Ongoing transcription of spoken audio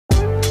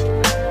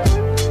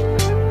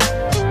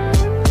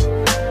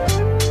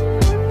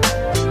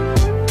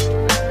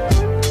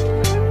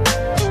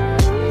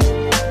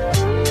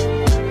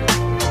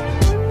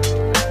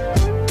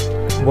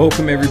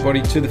Welcome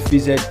everybody to the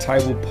Phys Ed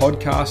Table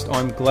podcast.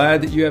 I'm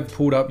glad that you have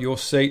pulled up your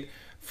seat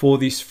for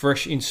this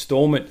fresh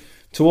installment.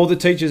 To all the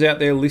teachers out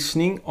there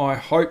listening, I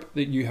hope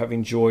that you have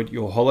enjoyed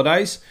your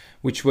holidays,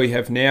 which we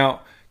have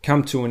now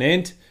come to an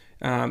end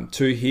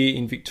to here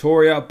in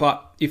Victoria.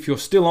 But if you're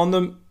still on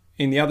them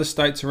in the other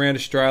states around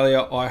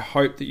Australia, I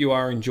hope that you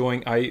are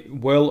enjoying a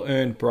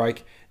well-earned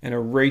break and a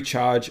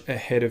recharge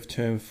ahead of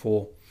Term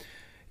 4.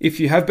 If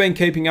you have been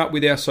keeping up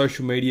with our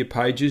social media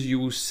pages, you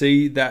will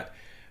see that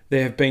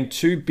there have been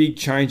two big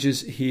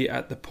changes here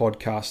at the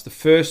podcast. The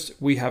first,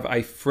 we have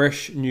a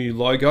fresh new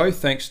logo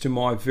thanks to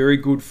my very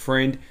good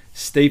friend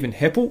Stephen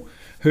Heppel,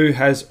 who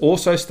has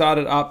also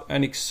started up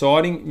an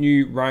exciting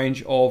new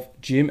range of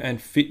gym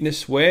and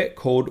fitness wear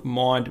called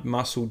Mind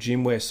Muscle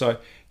Gym Wear. So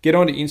get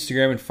onto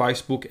Instagram and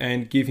Facebook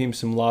and give him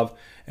some love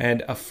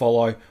and a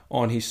follow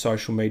on his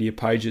social media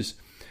pages.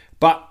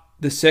 But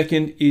the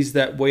second is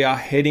that we are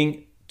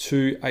heading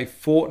to a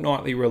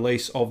fortnightly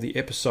release of the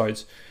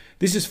episodes.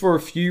 This is for a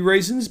few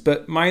reasons,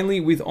 but mainly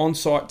with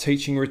on-site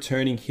teaching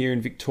returning here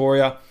in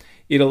Victoria,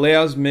 it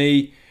allows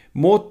me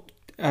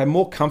a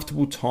more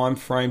comfortable time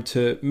frame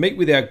to meet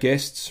with our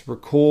guests,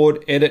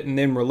 record, edit, and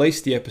then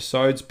release the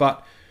episodes.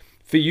 But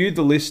for you,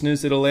 the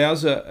listeners, it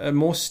allows a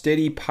more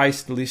steady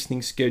paced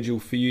listening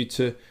schedule for you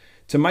to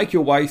make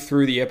your way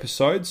through the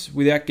episodes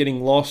without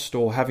getting lost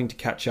or having to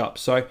catch up.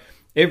 So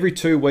every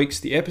 2 weeks,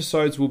 the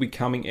episodes will be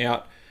coming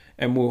out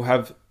and we'll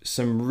have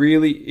some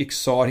really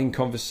exciting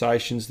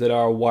conversations that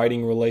are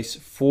awaiting release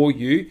for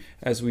you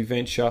as we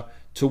venture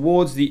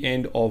towards the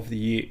end of the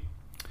year.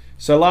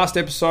 So last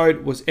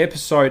episode was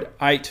episode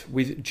 8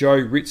 with Joe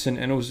Ritson,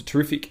 and it was a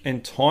terrific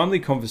and timely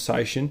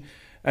conversation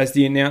as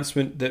the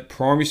announcement that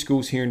primary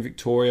schools here in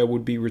Victoria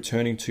would be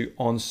returning to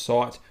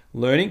on-site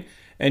learning.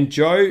 And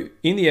Joe,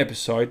 in the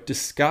episode,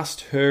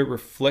 discussed her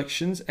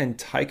reflections and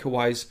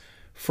takeaways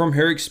from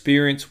her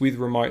experience with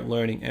remote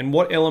learning and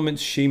what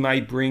elements she may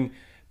bring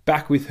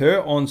back with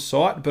her on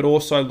site, but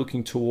also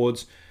looking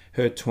towards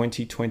her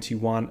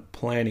 2021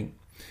 planning.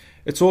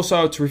 It's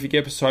also a terrific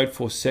episode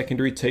for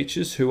secondary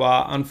teachers who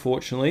are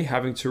unfortunately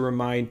having to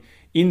remain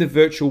in the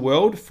virtual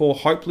world for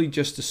hopefully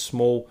just a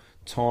small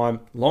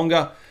time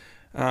longer,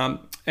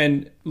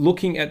 and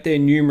looking at their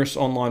numerous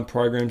online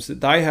programs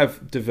that they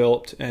have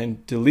developed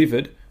and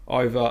delivered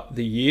over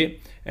the year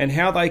and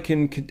how they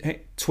can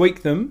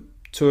tweak them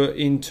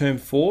in Term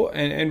 4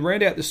 and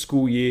round out the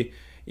school year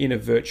in a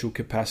virtual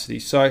capacity.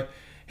 So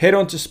head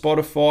on to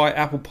Spotify,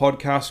 Apple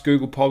Podcasts,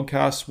 Google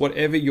Podcasts,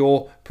 whatever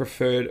your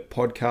preferred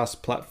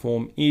podcast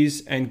platform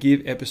is, and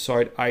give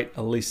episode 8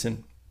 a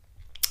listen.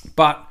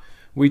 But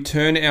we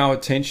turn our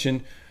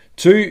attention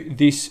to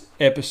this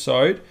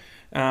episode,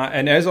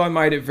 and as I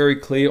made it very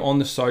clear on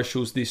the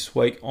socials this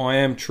week, I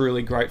am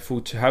truly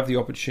grateful to have the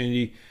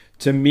opportunity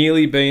to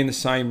merely be in the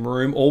same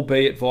room,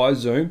 albeit via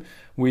Zoom,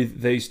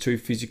 with these two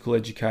physical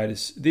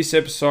educators. This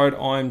episode,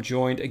 I am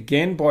joined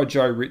again by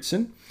Joe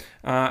Ritson,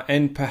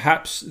 and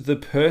perhaps the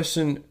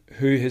person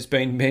who has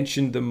been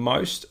mentioned the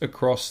most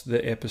across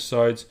the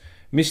episodes,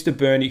 Mr.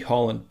 Bernie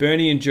Holland.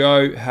 Bernie and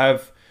Joe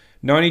have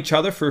known each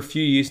other for a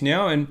few years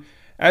now, and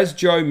as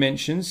Joe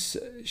mentions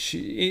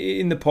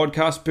in the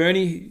podcast,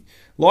 Bernie,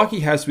 like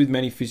he has with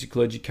many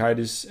physical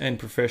educators and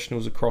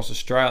professionals across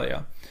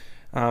Australia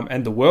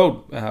and the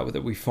world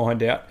that we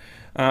find out,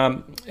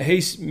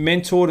 he's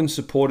mentored and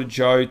supported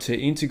Joe to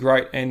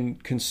integrate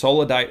and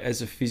consolidate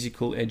as a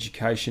physical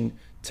education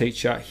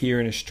teacher here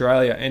in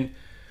Australia. And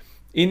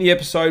in the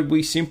episode,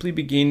 we simply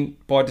begin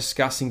by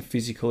discussing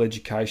physical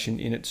education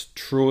in its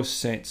truest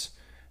sense.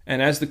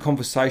 And as the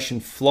conversation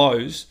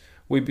flows,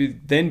 we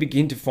then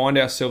begin to find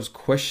ourselves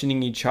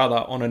questioning each other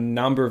on a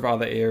number of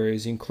other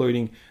areas,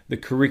 including the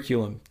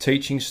curriculum,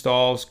 teaching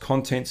styles,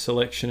 content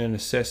selection and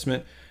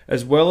assessment,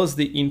 as well as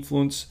the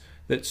influence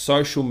that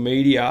social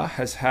media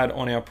has had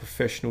on our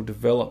professional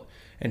development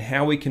and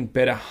how we can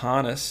better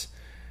harness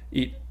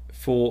it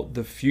for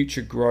the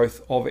future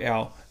growth of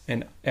our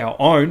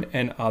own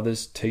and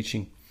others'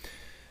 teaching.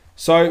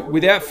 So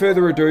without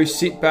further ado,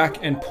 sit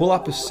back and pull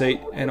up a seat,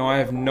 and I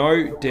have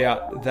no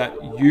doubt that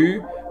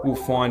you will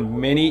find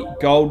many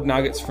gold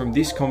nuggets from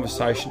this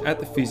conversation at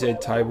the Phys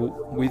Ed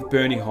Table with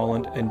Bernie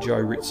Holland and Joe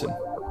Ritson.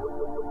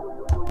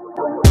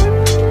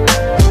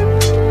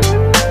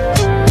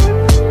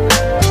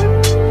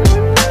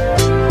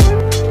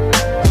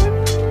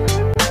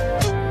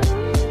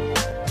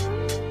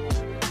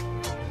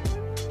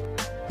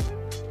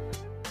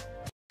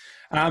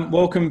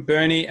 Welcome,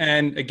 Bernie,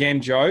 and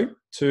again, Joe,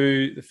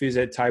 to the Phys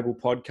Ed Table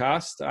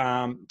podcast.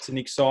 It's an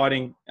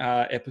exciting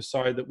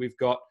episode that we've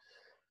got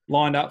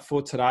lined up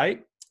for today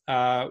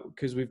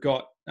because we've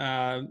got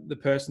the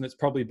person that's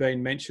probably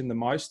been mentioned the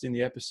most in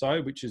the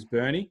episode, which is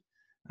Bernie.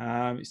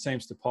 It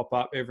seems to pop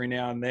up every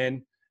now and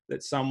then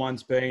that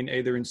someone's been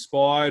either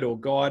inspired or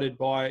guided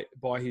by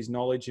his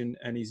knowledge and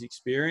his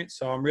experience.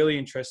 So I'm really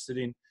interested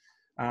in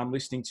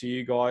listening to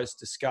you guys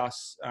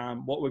discuss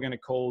what we're going to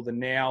call the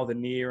now, the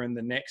near, and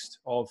the next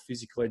of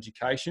physical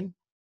education.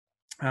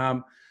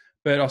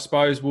 But I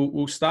suppose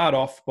we'll start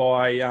off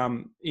by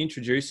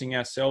introducing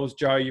ourselves.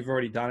 Joe, you've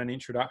already done an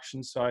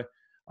introduction, so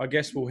I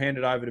guess we'll hand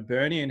it over to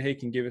Bernie, and he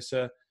can give us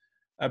a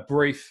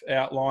brief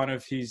outline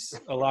of his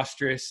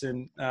illustrious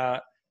and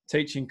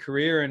teaching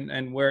career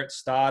and where it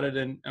started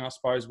and I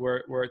suppose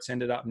where it's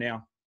ended up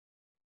now.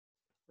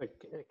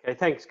 Okay,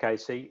 thanks,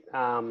 Casey.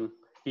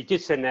 You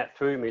did send that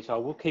through me, so I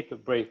will keep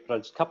it brief, but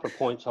there's a couple of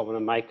points I want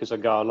to make as I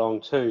go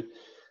along too.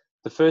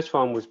 The first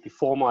one was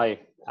before I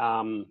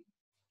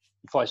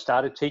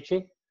started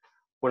teaching,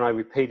 when I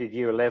repeated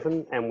year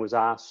 11 and was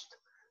asked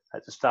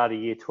at the start of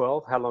year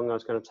 12 how long I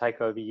was going to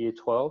take over year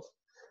 12.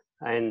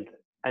 And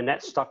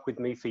that stuck with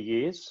me for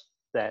years,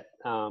 that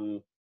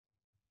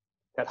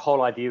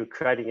whole idea of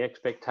creating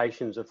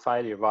expectations of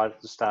failure right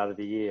at the start of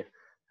the year.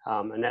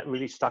 And that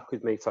really stuck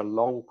with me for a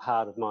long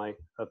part of my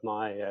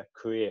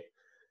career.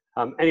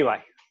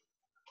 Anyway,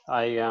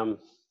 I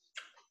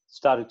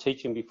started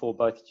teaching before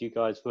both of you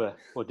guys were,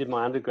 or did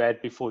my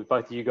undergrad before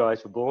both of you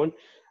guys were born.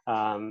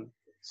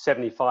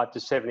 75 to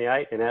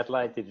 78 in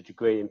Adelaide, did a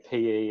degree in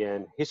PE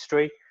and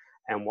history,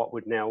 and what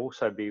would now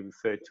also be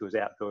referred to as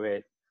outdoor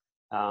ed.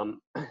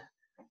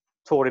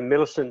 Taught in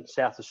Millicent,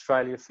 South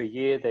Australia for a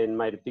year, then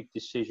made a big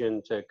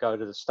decision to go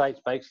to the States.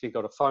 Basically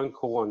got a phone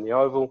call on the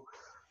Oval.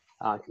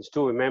 I can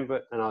still remember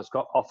it, and I was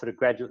offered a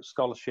graduate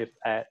scholarship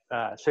at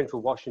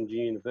Central Washington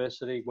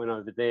University. Went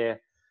over there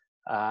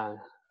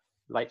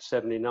late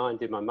 79,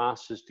 did my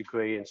master's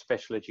degree in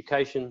special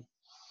education,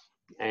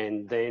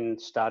 and then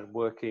started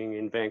working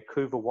in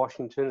Vancouver,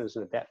 Washington as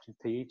an adapted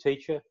PE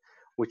teacher,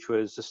 which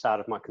was the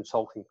start of my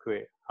consulting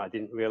career. I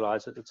didn't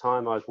realize at the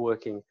time I was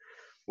working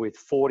with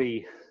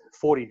 40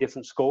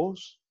 different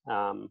schools,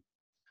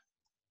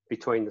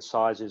 between the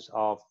sizes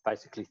of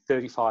basically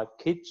 35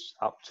 kids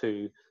up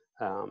to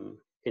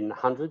in the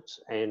hundreds,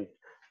 and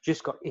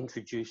just got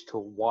introduced to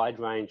a wide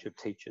range of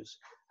teachers.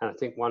 And I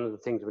think one of the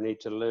things we need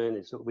to learn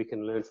is that we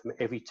can learn from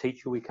every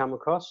teacher we come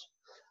across,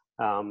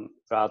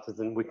 rather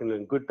than we can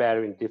learn good, bad,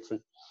 or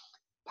indifferent.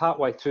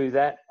 Partway through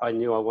that, I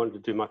knew I wanted to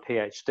do my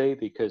PhD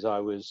because I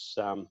was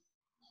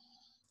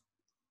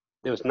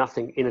there was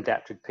nothing in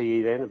adapted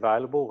PE then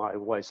available. I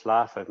always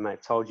laugh. I may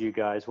have told you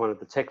guys one of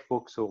the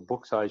textbooks or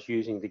books I was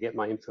using to get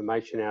my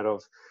information out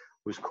of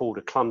was called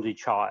A Clumsy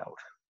Child,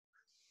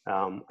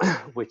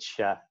 which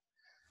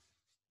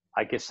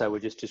I guess they were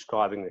just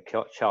describing the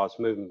child's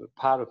movement. But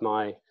part of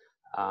my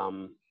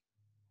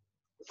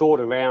thought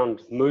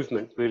around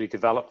movement really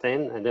developed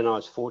then, and then I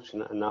was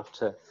fortunate enough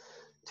to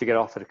get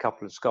offered a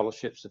couple of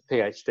scholarships at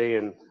PhD,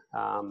 and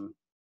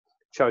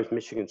chose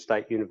Michigan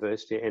State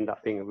University. It ended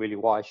up being a really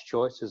wise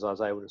choice, as I was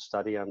able to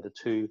study under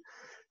two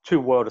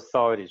world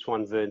authorities,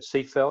 one Vern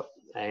Seefeld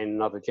and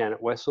another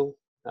Janet Wessel,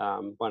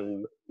 one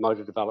in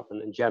motor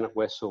development, and Janet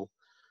Wessel,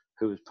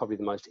 who was probably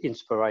the most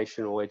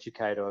inspirational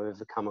educator I've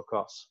ever come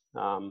across.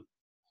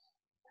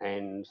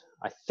 And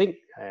I think,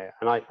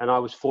 and I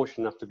was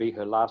fortunate enough to be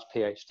her last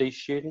PhD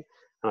student,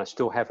 and I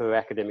still have her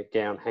academic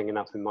gown hanging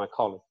up in my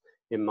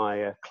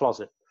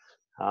closet.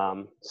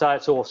 So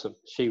it's awesome.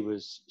 She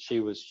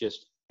was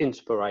just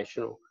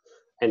inspirational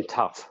and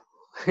tough,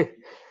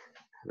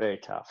 very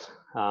tough.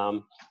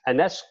 And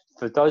that's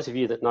for those of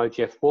you that know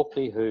Jeff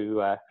Walkley,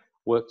 who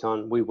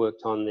we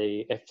worked on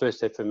the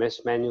first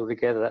FMS manual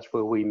together. That's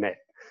where we met.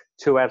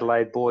 Two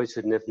Adelaide boys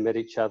who'd never met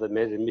each other,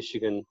 met in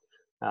Michigan,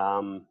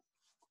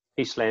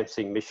 East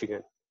Lansing,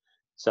 Michigan.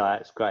 So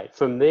it's great.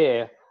 From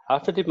there,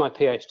 after I did my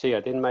PhD, I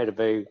then made a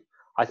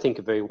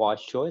very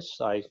wise choice.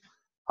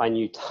 I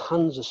knew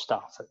tons of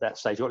stuff at that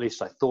stage, or at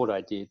least I thought I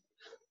did,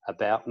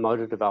 about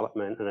motor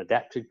development and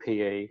adapted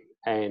PE,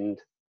 and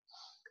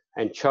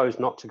chose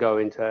not to go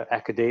into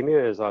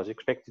academia as I was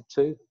expected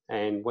to,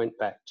 and went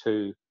back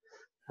to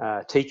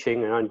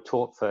teaching, and only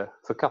taught for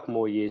a couple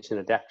more years in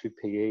adapted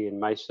PE in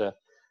Mesa,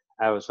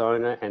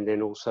 Arizona, and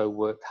then also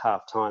worked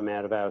half-time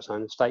out of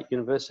Arizona State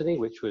University,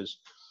 which was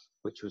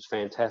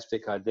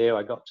fantastic. I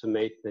got to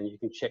meet, and you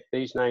can check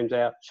these names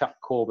out, Chuck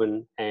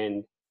Corbin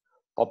and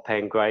Bob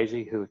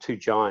Pangrazi, who are two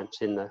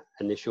giants in the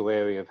initial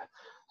area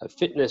of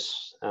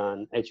fitness,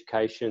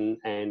 education,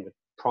 and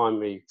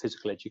primary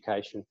physical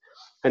education.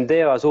 And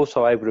there I was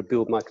also able to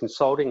build my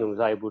consulting, and was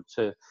able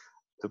to,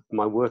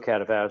 my work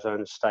out of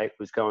Arizona State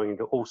was going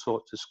into all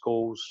sorts of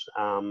schools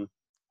and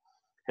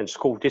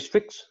school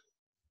districts,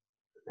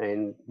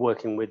 and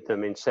working with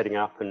them in setting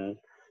up and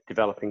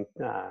developing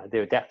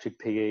their adapted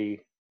PE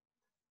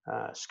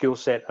skill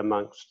set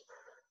amongst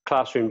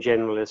classroom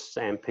generalists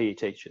and PE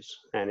teachers.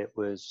 And it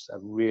was a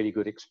really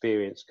good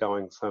experience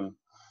going from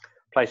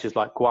places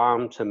like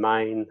Guam to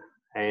Maine,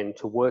 and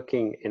to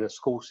working in a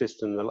school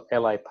system, the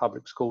LA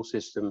public school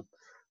system,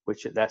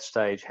 which at that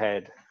stage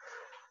had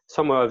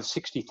somewhere over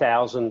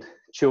 60,000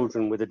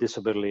 children with a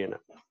disability in it.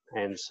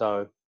 And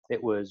so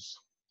that was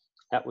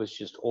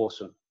just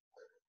awesome.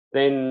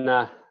 Then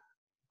I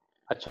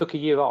took a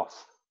year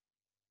off.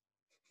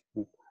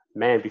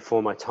 Man,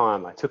 before my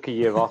time, I took a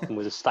year off and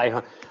was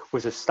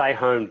a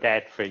stay-home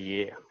dad for a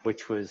year,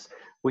 which was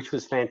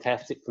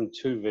fantastic from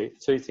two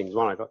things.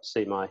 One, I got to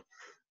see my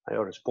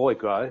oldest boy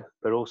grow,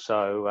 but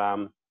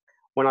also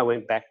when I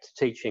went back to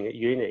teaching at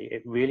uni,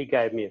 it really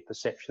gave me a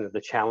perception of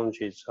the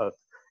challenges of,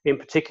 in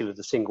particular,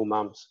 the single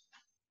mums,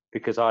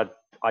 because I'd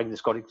I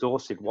just got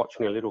exhausted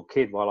watching a little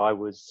kid while I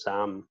was,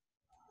 what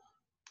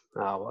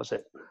was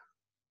it?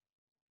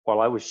 While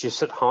I was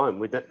just at home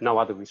with no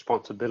other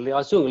responsibility. I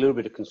was doing a little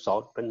bit of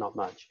consult, but not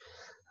much.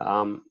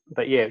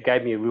 But yeah, it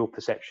gave me a real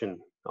perception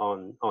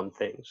on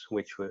things,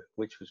 which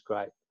was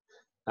great.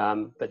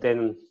 But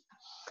then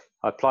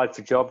I applied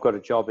for a job, got a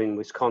job in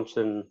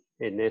Wisconsin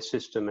in their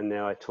system, and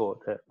now I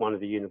taught at one of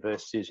the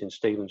universities in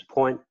Stevens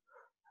Point,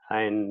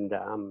 and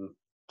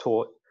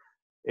taught,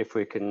 if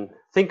we can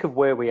think of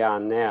where we are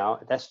now,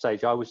 at that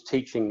stage I was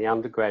teaching the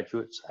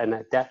undergraduates an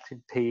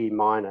adapted PE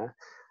minor,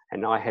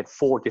 and I had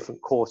 4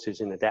 different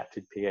courses in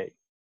adapted PE,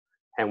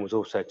 and was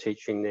also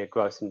teaching their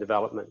growth and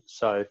development.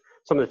 So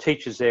some of the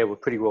teachers there were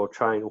pretty well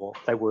trained, or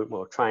they weren't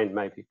well trained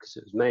maybe because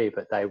it was me,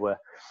 but they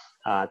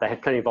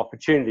had plenty of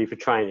opportunity for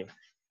training.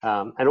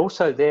 And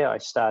also there I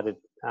started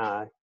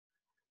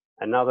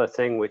another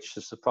thing which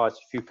has surprised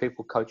a few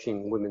people,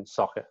 coaching women's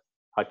soccer.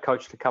 I'd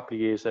coached a couple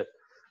of years at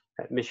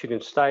Michigan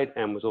State,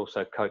 and was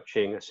also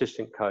coaching,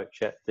 assistant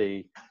coach at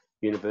the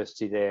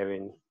university there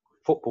in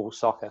football,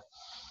 soccer.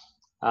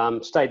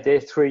 Stayed there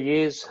 3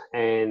 years,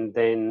 and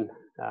then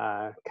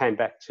came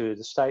back to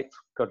the States,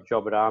 got a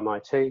job at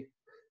RMIT,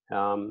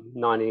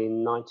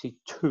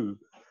 1992.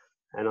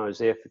 And I was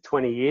there for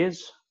 20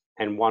 years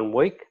and 1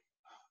 week.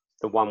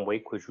 The 1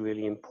 week was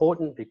really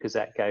important because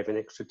that gave an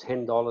extra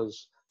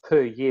 $10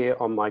 per year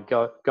on my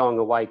going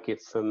away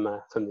gift from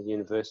the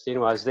university.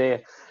 Anyway, I was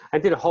there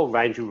and did a whole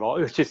range of roles.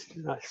 It was just,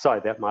 sorry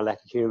about my lack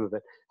of humour,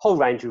 but whole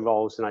range of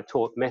roles. And I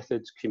taught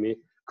methods,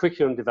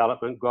 curriculum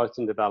development, growth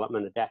and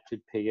development,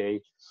 adapted PE,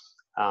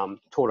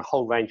 taught a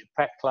whole range of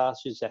prac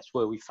classes. That's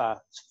where we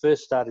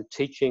first started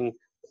teaching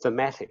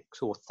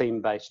thematics or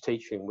theme-based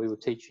teaching. We were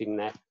teaching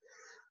that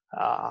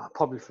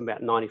probably from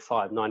about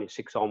 95,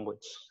 96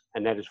 onwards.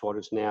 And that is what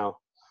is now,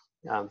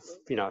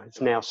 it's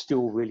now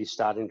still really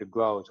starting to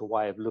grow as a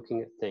way of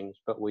looking at things.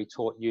 But we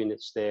taught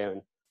units there.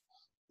 And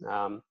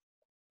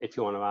if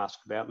you want to ask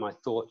about my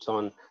thoughts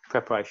on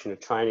preparation of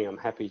training, I'm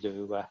happy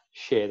to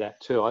share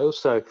that too. I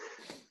also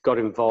got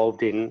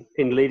involved in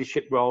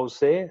leadership roles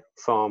there,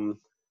 from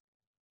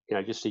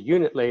just a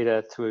unit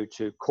leader through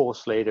to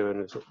course leader.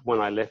 And when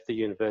I left the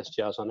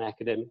university, I was on the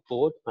academic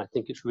board. I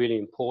think it's really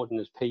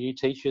important as PE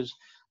teachers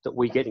that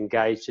we get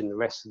engaged in the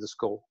rest of the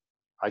school.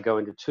 I go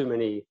into too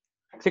many,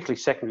 particularly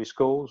secondary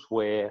schools,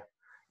 where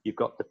you've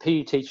got the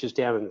PE teachers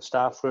down in the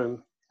staff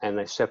room and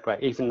they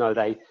separate, even though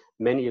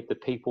many of the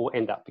people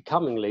end up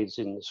becoming leaders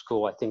in the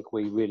school. I think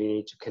we really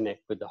need to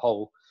connect with the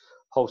whole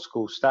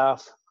school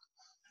staff.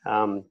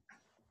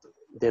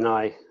 Then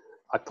I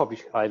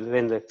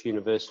then left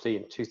university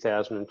in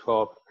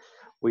 2012.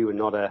 We were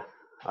not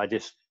I'd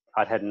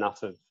had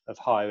enough of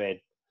higher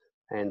ed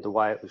and the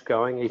way it was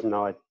going, even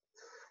though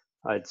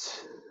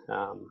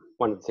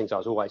one of the things I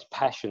was always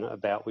passionate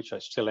about, which I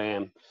still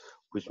am,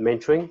 was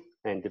mentoring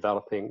and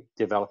developing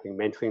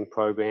mentoring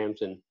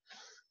programs. And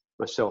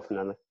myself and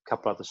a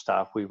couple other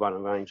staff, we run a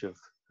range of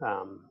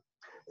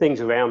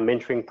things around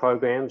mentoring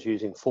programs,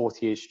 using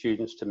 4th year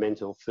students to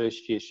mentor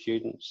 1st year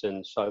students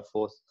and so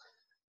forth.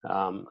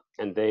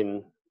 And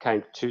then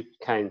came to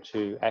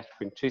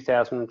ACPA in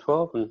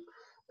 2012 and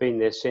been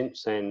there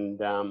since, and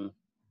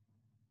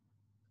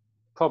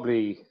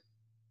probably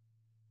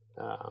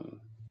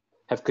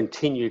have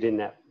continued in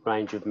that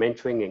range of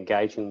mentoring,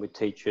 engaging with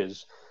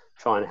teachers,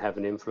 trying to have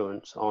an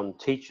influence on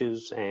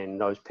teachers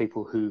and those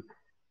people who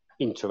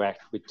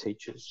interact with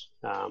teachers.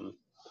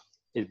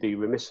 It'd be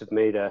remiss of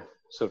me to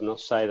sort of not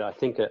say that I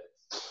think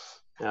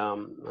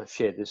I've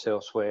shared this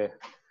elsewhere.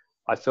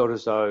 I felt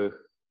as though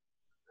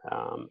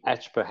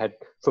ACPA had,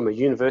 from a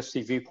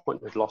university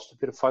viewpoint, had lost a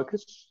bit of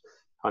focus.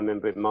 I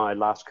remember in my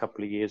last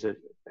couple of years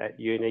at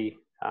uni,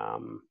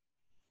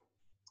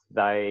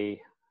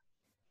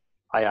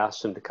 I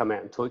asked them to come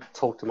out and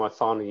talk to my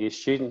final year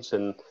students,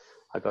 and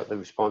I got the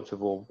response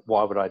of, well,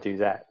 why would I do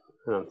that?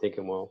 And I'm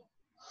thinking, well,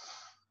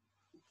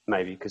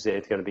 maybe because they're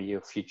going to be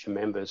your future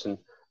members.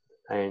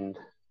 And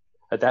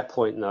at that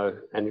point, no,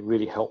 and it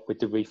really helped with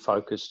the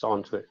refocus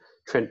onto it.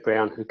 Trent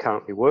Brown, who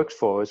currently works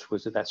for us,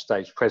 was at that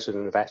stage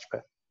president of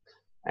ACPA.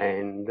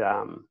 And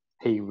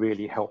he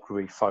really helped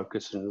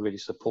refocus and really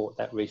support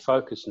that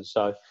refocus. And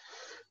so,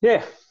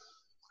 yeah,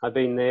 I've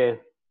been there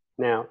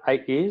now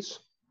 8 years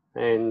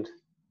and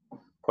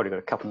probably got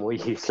a couple more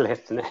years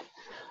left in that.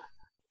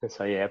 And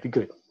so, yeah, it'd be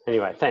good.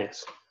 Anyway,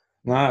 thanks.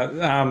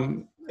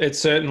 No, it's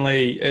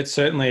certainly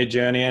a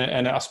journey,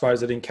 and I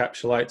suppose it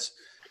encapsulates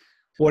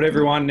what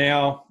everyone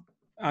now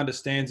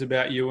understands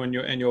about you and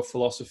your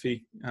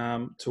philosophy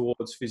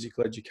towards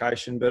physical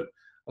education. But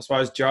I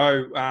suppose,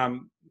 Joe,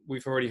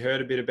 we've already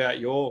heard a bit about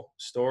your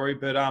story,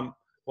 but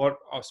what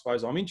I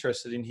suppose I'm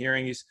interested in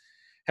hearing is,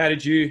 how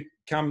did you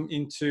come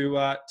into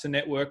to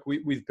network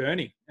with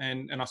Bernie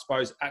and I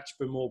suppose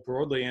ACPA more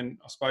broadly? And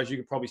I suppose you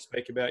could probably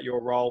speak about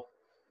your role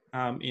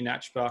in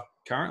ACPA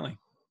currently.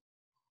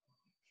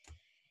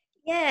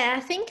 Yeah, I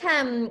think,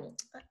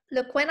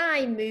 look, when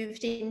I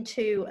moved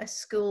into a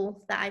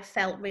school that I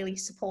felt really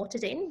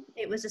supported in,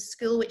 it was a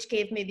school which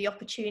gave me the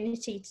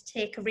opportunity to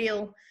take a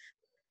real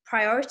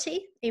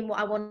priority in what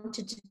I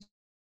wanted to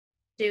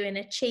do and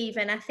achieve.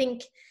 And I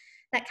think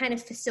that kind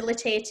of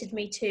facilitated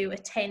me to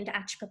attend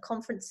ACHPA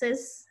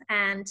conferences,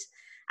 and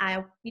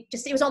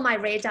it was on my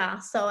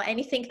radar. So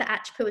anything that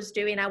ACHPA was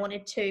doing, I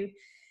wanted to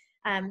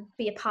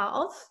be a part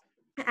of.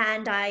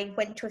 And I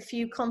went to a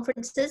few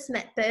conferences,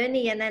 met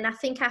Bernie, and then I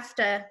think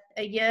after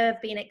a year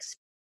of being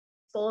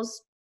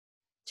exposed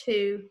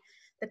to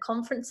the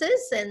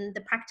conferences and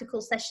the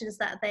practical sessions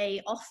that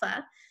they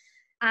offer,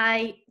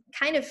 I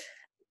kind of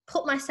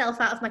put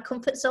myself out of my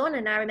comfort zone.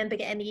 And I remember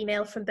getting an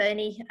email from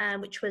Bernie,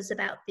 which was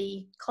about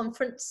the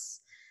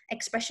conference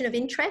expression of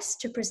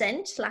interest to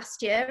present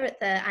last year at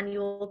the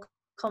annual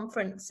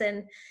conference.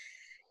 And,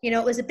 you know,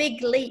 it was a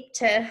big leap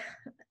to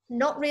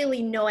not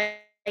really know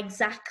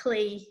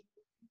exactly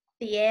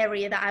the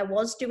area that I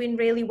was doing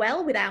really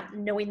well without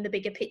knowing the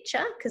bigger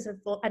picture, because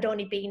I'd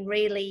only been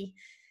really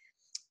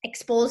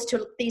exposed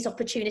to these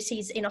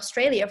opportunities in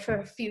Australia for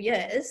a few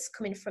years,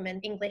 coming from an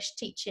English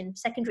teaching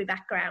secondary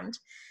background.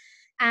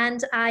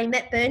 And I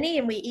met Bernie,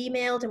 and we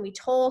emailed and we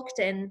talked,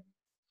 and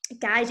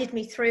guided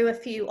me through a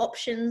few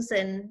options,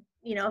 and,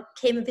 you know,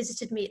 came and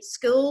visited me at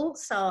school.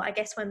 So I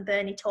guess when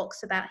Bernie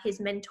talks about his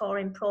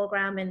mentoring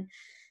program and,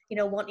 you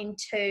know, wanting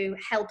to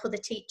help other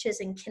teachers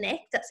and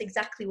connect, that's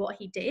exactly what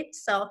he did.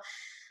 So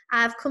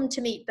I've come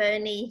to meet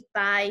Bernie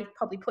by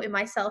probably putting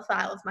myself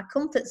out of my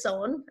comfort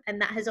zone,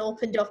 and that has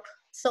opened up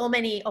so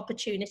many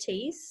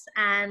opportunities.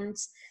 And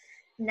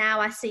now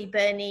I see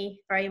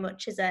Bernie very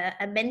much as a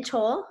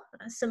mentor,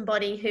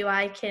 somebody who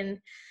I can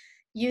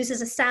use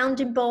as a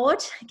sounding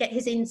board, get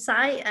his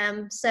insight,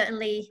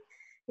 certainly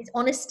his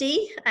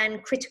honesty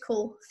and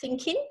critical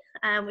thinking,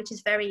 which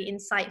is very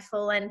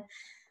insightful. And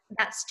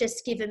that's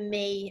just given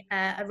me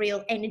a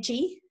real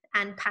energy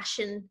and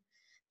passion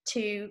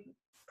to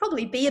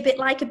probably be a bit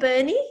like a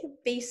Bernie,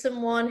 be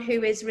someone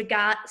who is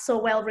so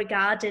well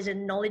regarded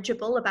and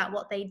knowledgeable about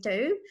what they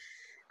do.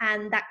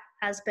 And that,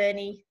 as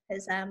Bernie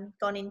has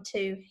gone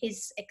into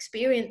his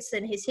experience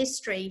and his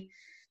history,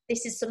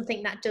 this is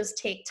something that does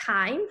take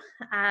time.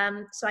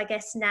 So I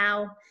guess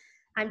now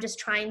I'm just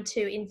trying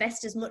to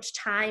invest as much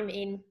time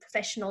in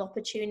professional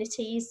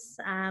opportunities,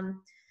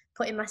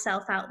 putting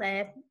myself out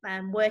there,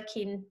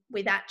 working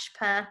with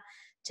ACHPA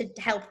to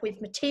help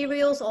with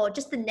materials, or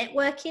just the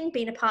networking,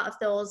 being a part of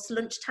those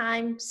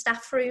lunchtime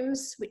staff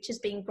rooms, which has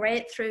been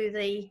great through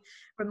the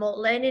remote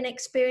learning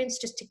experience,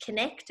 just to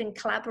connect and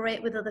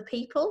collaborate with other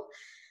people.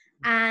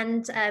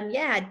 And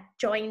I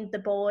joined the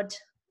board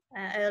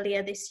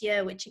earlier this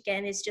year, which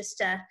again is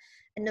just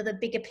another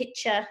bigger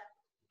picture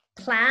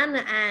plan,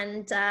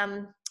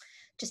 and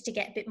just to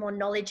get a bit more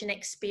knowledge and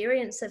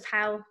experience of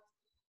how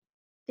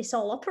this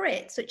all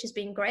operates, which has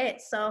been great.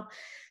 So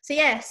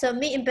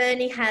meeting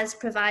Bernie has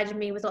provided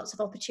me with lots of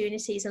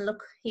opportunities, and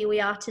look, here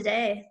we are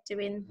today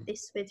doing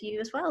this with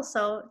you as well.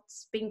 So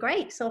it's been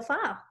great so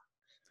far.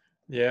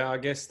 Yeah, I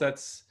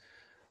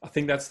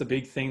think that's the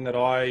big thing that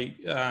I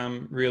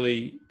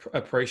really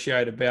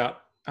appreciate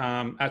about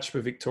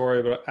ACHPA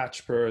Victoria, but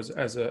ACHPA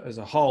as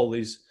a whole,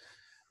 is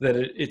that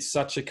it's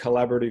such a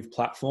collaborative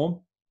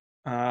platform.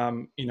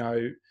 You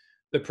know,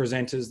 the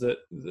presenters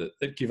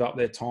that give up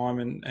their time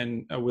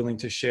and are willing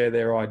to share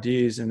their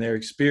ideas and their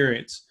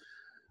experience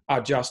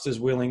are just as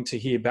willing to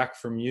hear back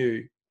from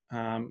you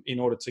in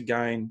order to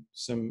gain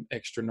some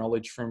extra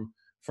knowledge from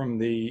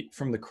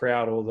the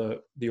crowd or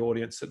the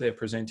audience that they're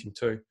presenting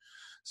to.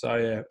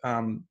 So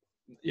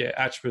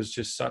ACHPA is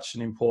just such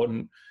an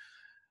important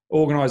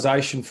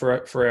organisation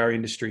for our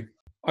industry.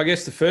 I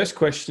guess the first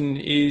question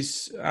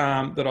is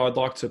that I'd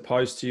like to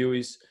pose to you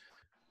is,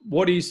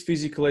 what is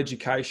physical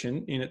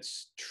education in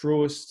its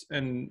truest,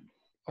 and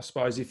I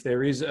suppose if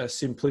there is a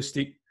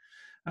simplistic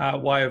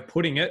way of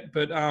putting it,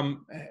 but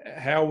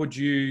how would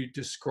you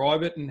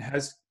describe it? And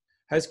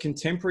has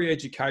contemporary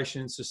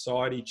education in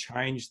society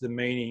changed the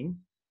meaning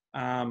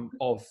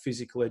of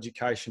physical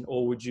education,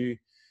 or would you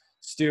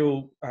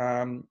still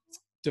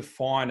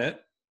define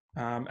it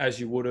as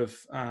you would have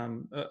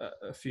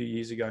a few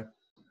years ago?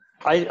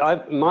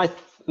 My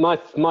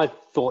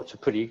thoughts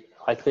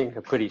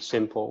are pretty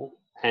simple,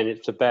 and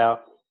it's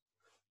about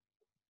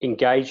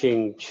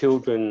engaging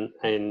children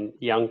and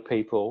young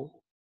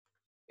people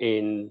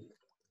in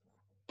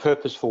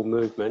purposeful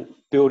movement,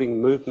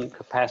 building movement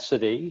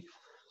capacity,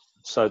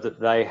 so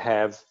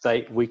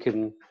that we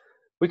can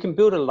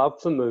build a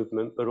love for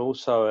movement, but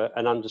also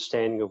an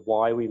understanding of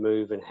why we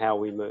move and how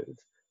we move.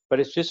 But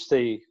it's just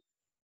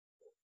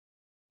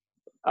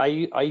I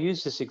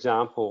use this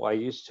example I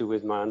used to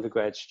with my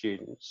undergrad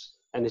students,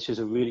 and this is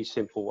a really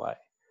simple way.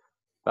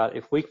 But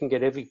if we can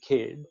get every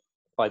kid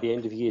by the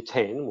end of year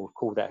 10, we'll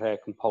call that our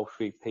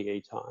compulsory PE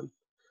time,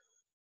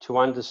 to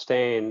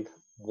understand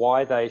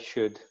why they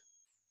should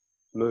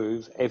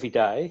move every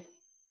day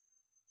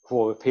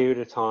for a period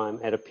of time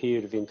at a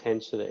period of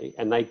intensity,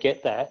 and they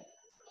get that,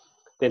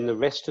 then the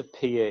rest of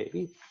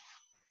PE,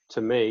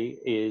 to me,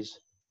 is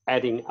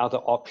adding other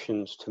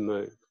options to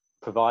move,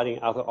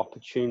 providing other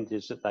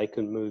opportunities that they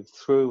can move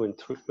through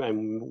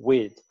and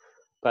with.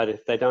 But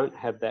if they don't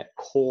have that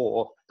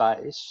core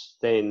base,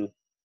 then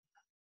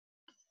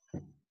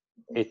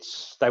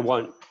they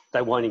won't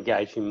they won't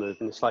engage in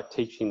movement. It's like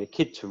teaching the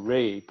kid to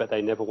read, but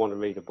they never want to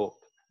read a book.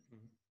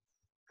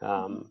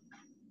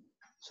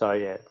 So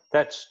yeah,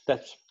 that's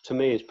to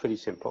me is pretty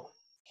simple.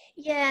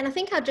 Yeah, and I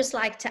think I'd just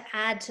like to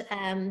add,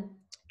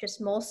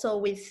 just more so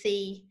with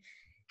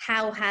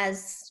how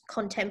has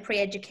contemporary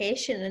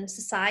education and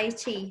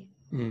society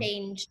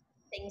changed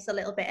things a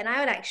little bit. And I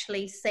would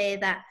actually say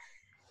that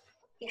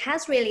it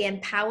has really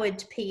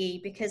empowered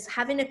PE, because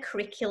having a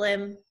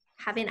curriculum,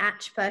 having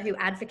ACHPA who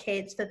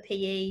advocates for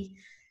PE,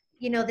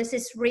 you know, there's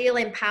this real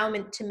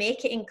empowerment to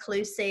make it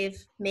inclusive,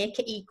 make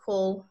it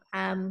equal,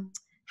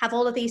 have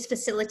all of these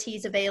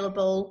facilities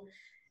available.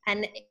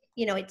 And,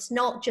 you know, it's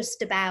not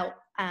just about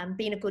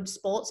being a good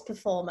sports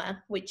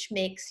performer, which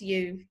makes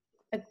you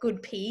a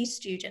good PE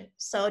student.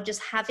 So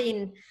just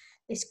having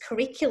this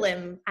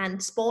curriculum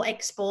and sport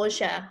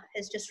exposure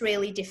has just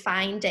really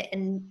defined it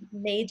and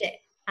made it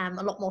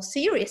a lot more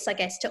serious, I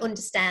guess, to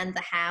understand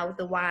the how,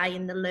 the why,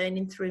 and the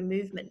learning through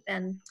movement.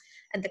 And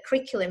the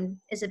curriculum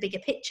is a bigger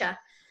picture.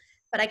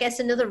 But I guess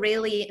another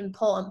really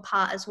important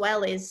part as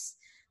well is,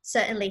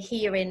 certainly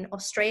here in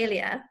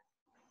Australia,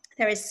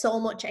 there is so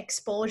much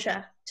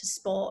exposure to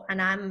sport,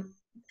 and I'm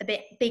a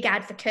big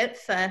advocate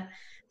for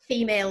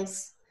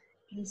females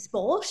in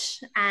sport.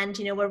 And,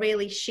 you know, we're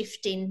really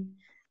shifting.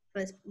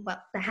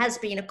 Well, there has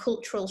been a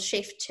cultural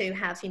shift to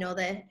have, you know,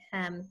 the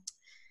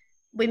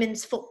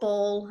women's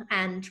football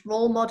and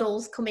role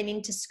models coming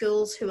into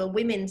schools who are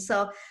women.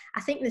 So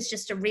I think there's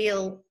just a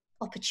real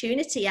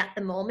opportunity at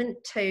the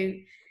moment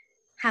to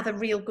have a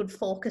real good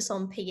focus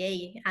on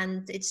PE,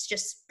 and it's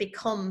just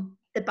become,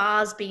 the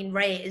bar's being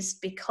raised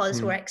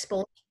because we're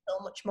exposed to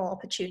so much more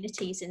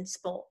opportunities in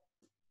sport.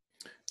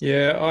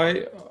 Yeah,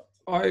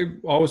 I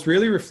was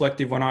really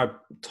reflective when I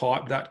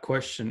typed that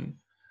question,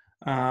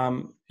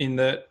 in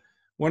that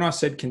when I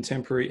said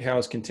how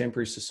has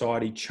contemporary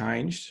society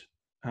changed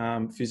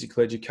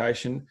physical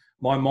education,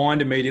 my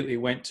mind immediately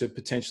went to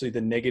potentially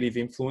the negative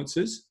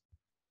influences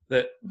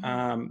that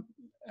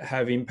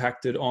have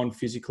impacted on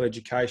physical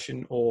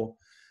education or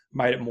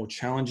made it more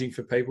challenging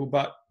for people.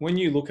 But when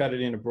you look at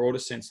it in a broader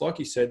sense, like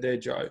you said there,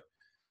 Joe,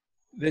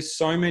 there's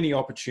so many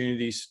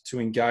opportunities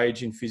to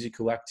engage in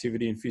physical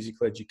activity and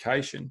physical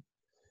education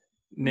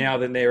now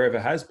than there ever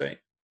has been.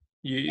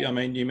 I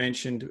mean, you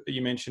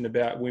mentioned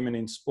about women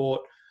in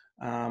sport.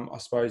 I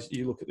suppose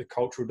you look at the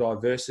cultural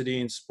diversity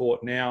in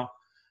sport now,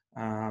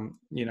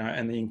 you know,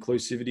 and the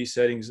inclusivity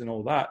settings and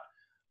all that.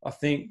 I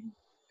think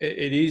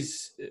it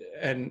is,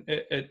 and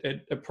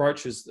it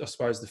approaches, I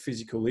suppose, the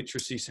physical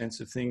literacy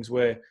sense of things,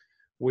 where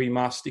we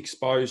must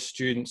expose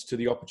students to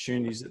the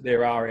opportunities that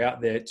there are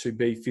out there to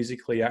be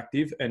physically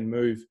active and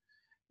move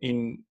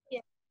in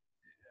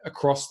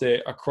across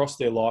their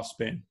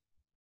lifespan.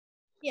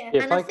 Yeah,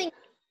 and I think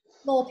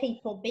more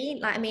people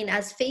being, like, I mean,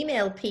 as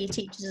female PE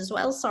teachers as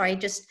well,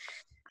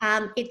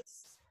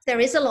 there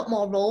is a lot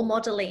more role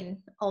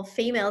modeling of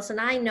females.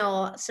 And I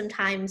know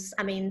sometimes,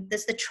 I mean,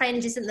 there's the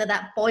trend, isn't there,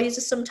 that boys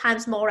are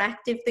sometimes more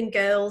active than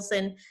girls.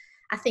 And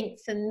I think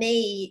for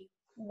me,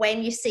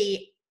 when you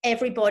see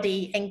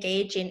everybody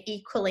engaging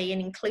equally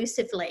and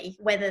inclusively,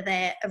 whether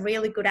they're a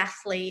really good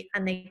athlete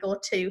and they go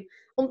to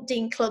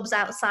umpteen clubs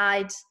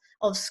outside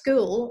of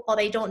school, or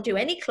they don't do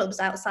any clubs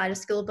outside of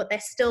school, but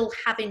they're still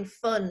having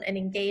fun and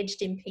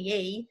engaged in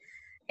PE,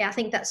 I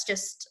think that's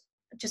just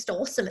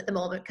awesome at the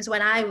moment. Because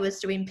when I was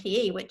doing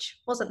PE, which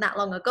wasn't that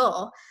long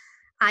ago,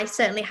 I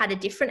certainly had a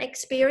different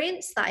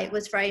experience, that it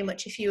was very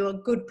much, if you were a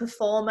good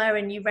performer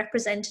and you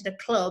represented a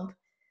club,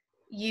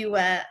 you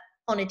were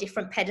on a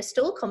different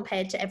pedestal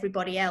compared to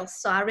everybody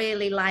else. So I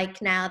really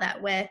like now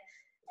that we're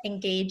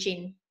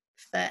engaging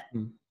for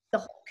the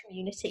whole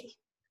community.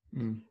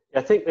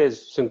 I think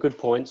there's some good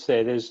points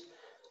there. There's,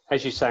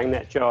 as you're saying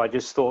that, Joe, I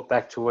just thought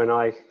back to when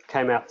I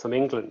came out from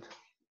England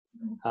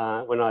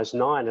when I was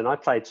 9, and I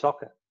played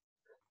soccer.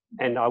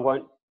 And I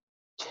won't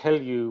tell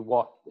you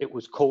what it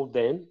was called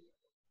then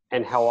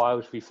and how I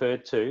was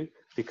referred to,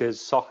 because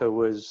soccer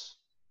was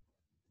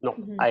not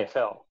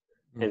AFL.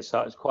 And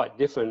so it's quite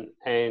different.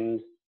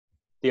 And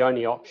the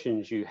only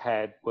options you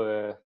had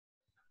were,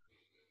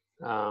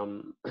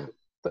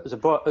 but as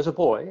a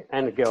boy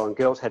and a girl, and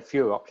girls had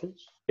fewer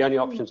options. The only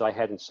options I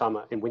had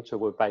in winter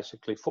were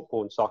basically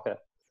football and soccer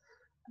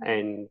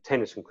and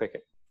tennis and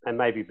cricket, and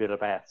maybe a bit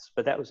of baths,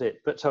 but that was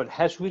it. But so it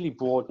has really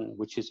broadened,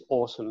 which is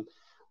awesome.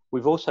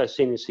 We've also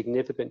seen a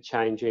significant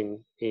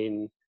changing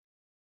in,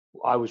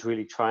 I was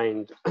really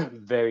trained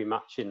very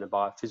much in the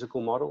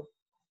biophysical model,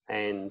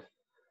 and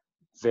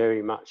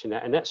very much in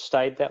that, and that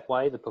stayed that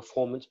way, the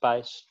performance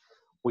base.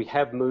 We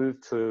have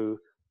moved to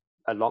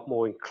a lot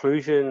more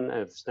inclusion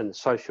and the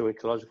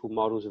socio-ecological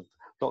models of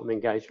a lot more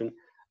engagement.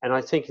 And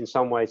I think in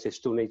some ways there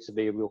still needs to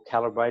be a real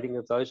calibrating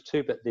of those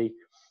two. But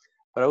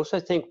I also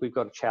think we've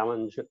got a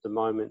challenge at the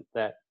moment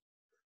that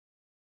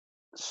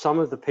some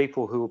of the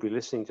people who will be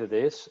listening to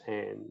this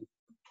and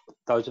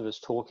those of us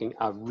talking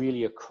are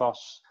really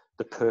across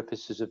the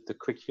purposes of the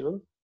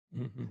curriculum.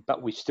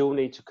 But we still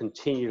need to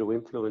continue to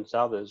influence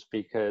others,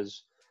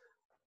 because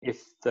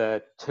if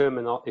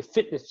if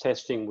fitness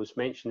testing was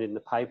mentioned in the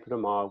paper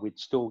tomorrow, we'd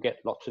still get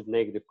lots of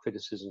negative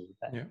criticisms of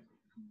that. Yeah.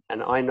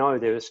 And I know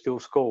there are still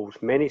schools,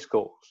 many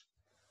schools,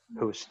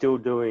 who are still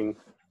doing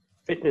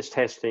fitness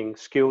testing,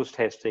 skills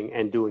testing,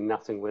 and doing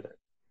nothing with it.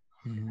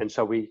 Mm-hmm. And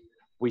so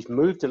we've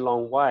moved a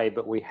long way,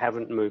 but we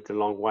haven't moved a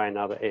long way in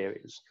other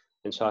areas.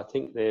 And so I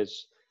think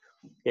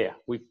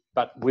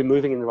but we're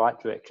moving in the right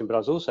direction. But I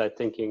was also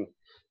thinking,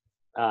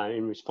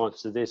 in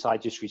response to this, I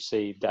just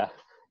received,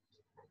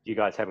 you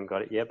guys haven't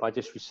got it yet, but I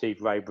just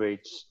received Ray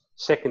Breed's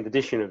second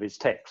edition of his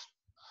text.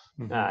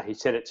 Mm-hmm. He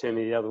sent it to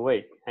me the other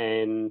week,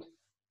 and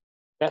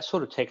that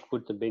sort of text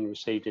wouldn't have been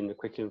received in the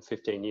curriculum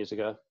 15 years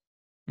ago.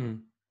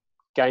 Mm.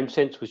 Game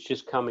Sense was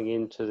just coming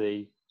into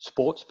the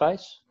sports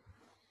space,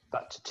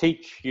 but to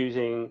teach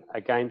using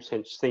a Game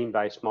Sense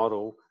theme-based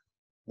model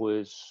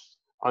was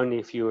only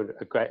if you were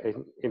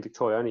in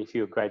Victoria, only if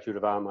you were a graduate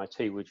of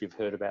RMIT would you've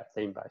heard about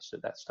theme-based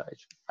at that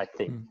stage, I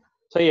think. Mm.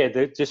 So yeah,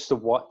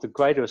 the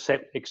greater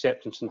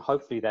acceptance, and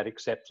hopefully that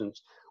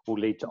acceptance will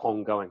lead to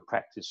ongoing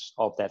practice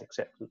of that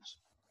acceptance.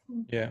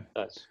 Yeah.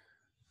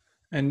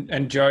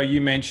 And Joe, you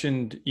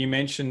mentioned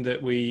that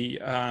we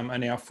are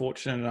now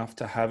fortunate enough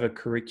to have a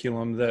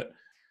curriculum that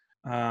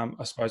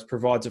I suppose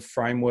provides a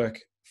framework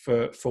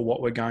for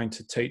what we're going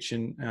to teach.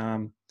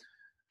 And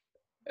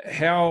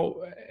how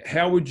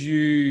would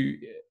you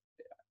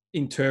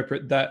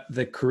interpret that,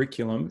 the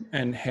curriculum,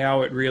 and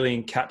how it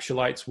really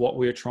encapsulates what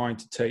we're trying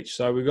to teach?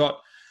 So we've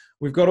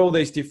got all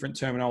these different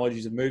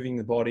terminologies of moving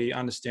the body,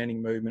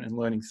 understanding movement, and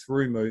learning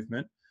through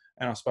movement.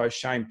 And I suppose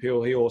Shane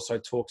Peel, he also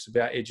talks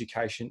about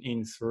education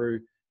in,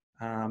 through,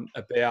 and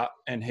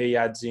he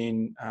adds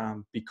in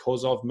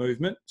because of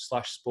movement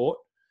 / sport.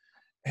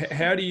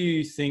 How do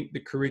you think the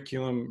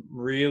curriculum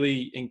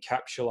really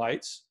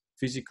encapsulates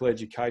physical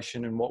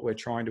education and what we're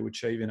trying to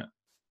achieve in it?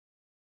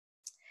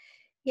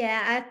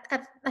 Yeah,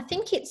 I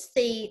think it's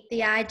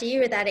the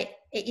idea that it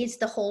is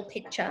the whole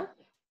picture.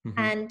 Mm-hmm.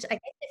 And I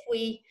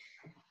guess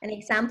an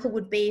example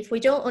would be, if we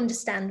don't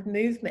understand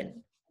movement,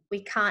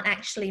 we can't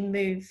actually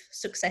move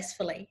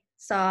successfully.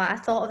 So I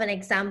thought of an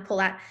example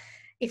that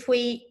if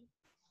we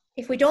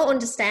don't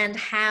understand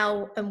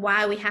how and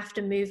why we have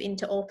to move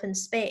into open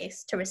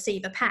space to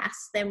receive a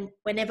pass, then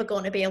we're never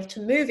going to be able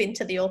to move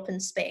into the open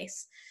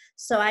space.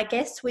 So I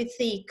guess with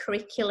the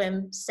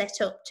curriculum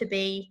set up to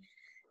be,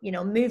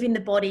 moving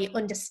the body,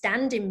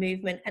 understanding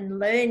movement and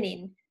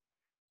learning,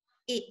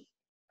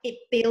 it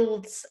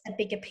builds a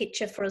bigger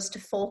picture for us to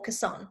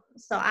focus on.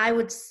 So I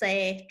would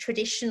say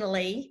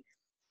traditionally,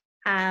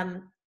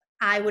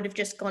 I would have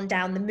just gone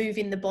down the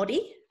moving the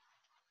body.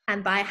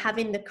 And by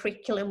having the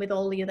curriculum with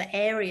all the other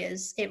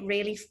areas, it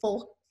really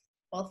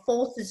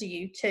forces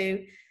you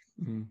to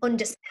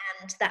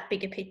understand that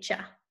bigger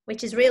picture,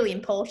 which is really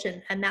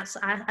important. And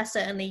I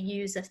certainly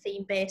use a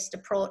theme-based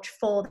approach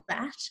for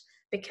that,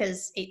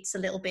 because it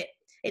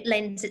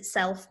lends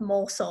itself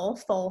more so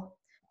for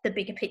the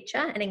bigger picture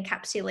and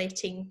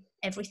encapsulating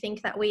everything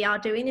that we are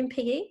doing in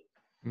PE.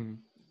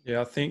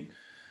 Yeah, I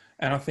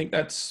think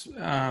that's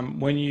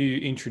when you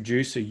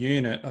introduce a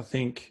unit, I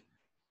think,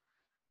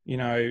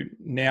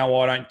 now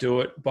I don't do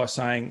it by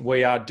saying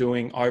we are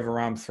doing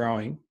overarm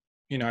throwing.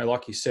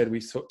 Like you said, we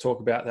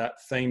talk about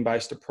that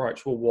theme-based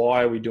approach. Well,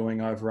 why are we doing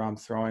overarm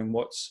throwing?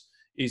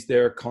 Is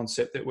there a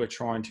concept that we're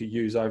trying to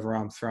use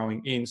overarm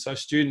throwing in? So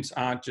students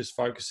aren't just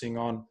focusing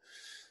on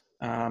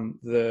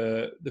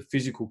the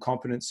physical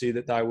competency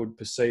that they would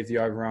perceive the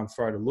overarm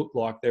throw to look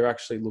like. They're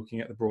actually looking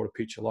at the broader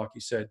picture, like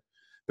you said.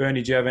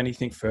 Bernie, do you have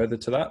anything further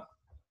to that?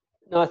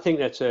 No, I think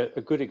that's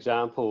a good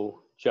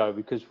example, Joe,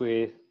 because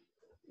we're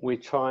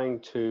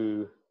trying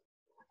to,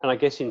 and I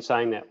guess in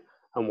saying that,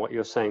 and what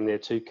you're saying there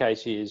too,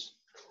 Casey, is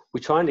we're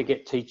trying to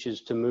get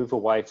teachers to move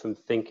away from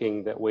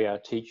thinking that we are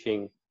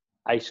teaching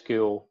a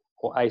skill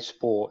or a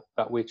sport,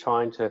 but we're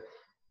trying to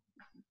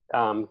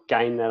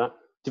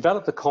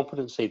develop the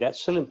competency.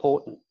 That's still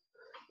important,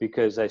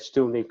 because they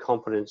still need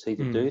competency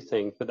to do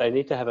things, but they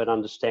need to have an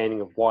understanding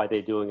of why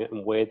they're doing it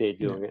and where they're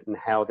doing it and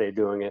how they're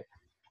doing it.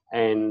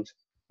 And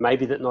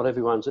maybe that not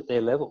everyone's at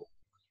their level,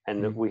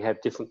 and that we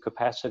have different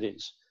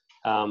capacities.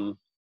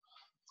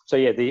 So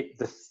yeah,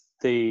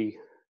 the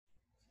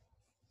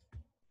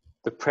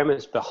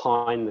premise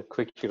behind the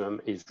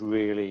curriculum is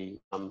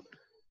really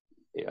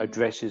it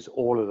addresses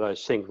all of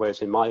those things.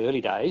 Whereas in my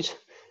early days,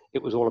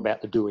 it was all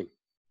about the doing.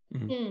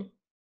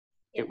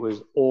 It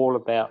was all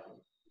about,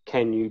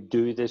 can you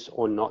do this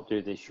or not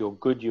do this? You're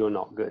good, you're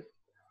not good.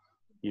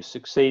 You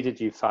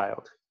succeeded, you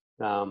failed.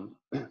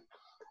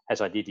 As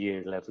I did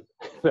year 11.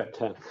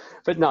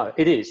 But no,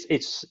 it is.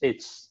 It's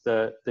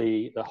the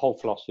whole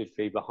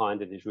philosophy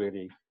behind it is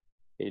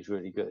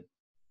really good.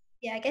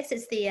 Yeah, I guess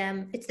it's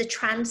the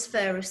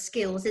transfer of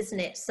skills, isn't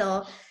it?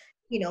 So,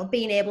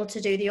 being able to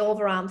do the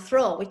overarm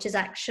throw, which is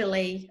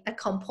actually a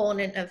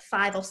component of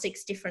 5 or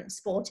 6 different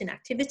sporting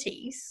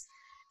activities,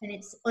 and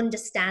it's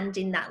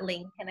understanding that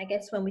link. And I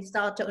guess when we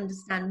start to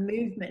understand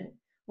movement,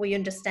 we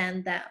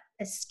understand that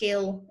a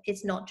skill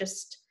is not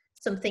just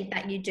something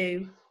that you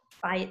do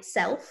by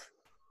itself,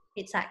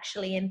 it's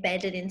actually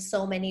embedded in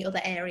so many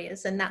other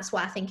areas. And that's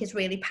what I think is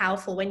really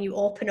powerful when you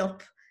open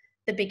up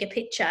the bigger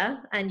picture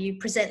and you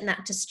present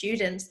that to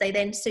students. They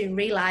then soon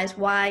realize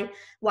why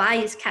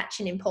is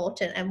catching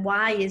important and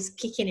why is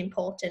kicking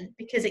important,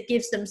 because it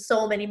gives them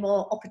so many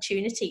more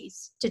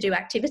opportunities to do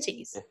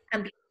activities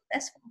and be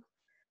successful.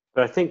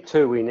 But I think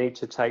too, we need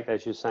to take,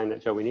 as you're saying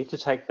that, Joe, we need to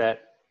take that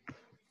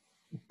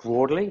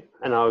broadly.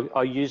 And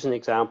I'll use an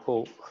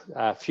example.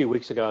 A few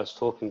weeks ago, I was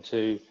talking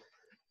to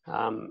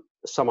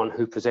someone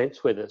who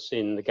presents with us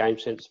in the game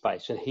center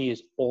space, and he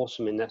is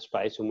awesome in that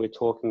space. And we're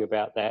talking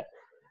about that,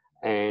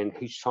 and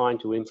he's trying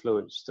to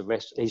influence the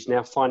rest. He's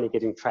now finally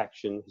getting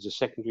traction. He's a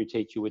secondary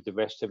teacher with the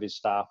rest of his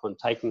staff on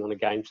taking on a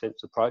game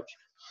sense approach.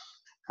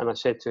 And I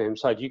said to him,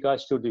 so do you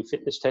guys still do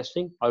fitness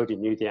testing? I already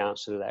knew the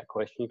answer to that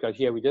question. He goes,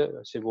 yeah, we do.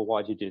 I said, well,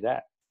 why do you do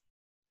that?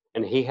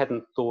 And he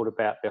hadn't thought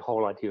about the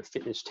whole idea of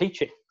fitness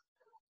teaching.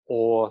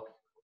 Or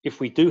if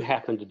we do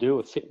happen to do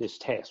a fitness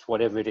test,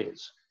 whatever it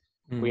is,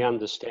 we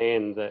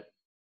understand that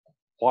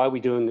why are we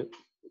doing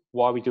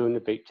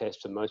the beat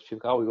test? And most people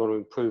go, oh, we want to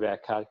improve our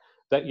cardio.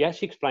 But you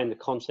actually explain the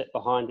concept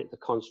behind it, the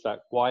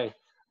construct, why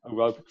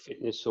aerobic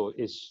fitness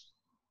is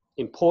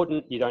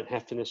important. You don't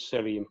have to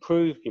necessarily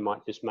improve, you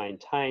might just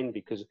maintain,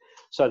 because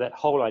so that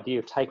whole idea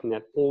of taking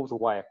that all the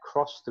way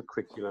across the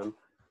curriculum,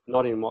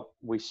 not in what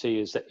we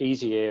see as the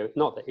easier,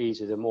 not the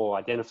easier, the more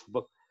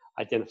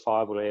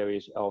identifiable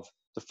areas of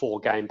the 4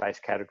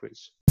 game-based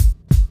categories.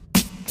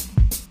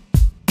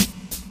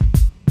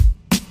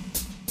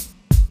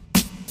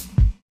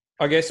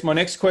 I guess my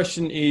next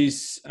question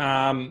is,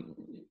 and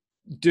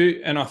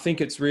I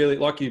think it's really,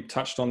 like you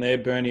touched on there,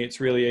 Bernie, it's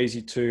really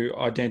easy to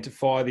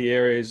identify the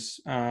areas,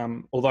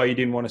 although you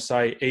didn't want to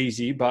say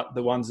easy, but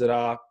the ones that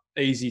are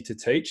easy to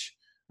teach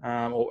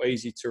or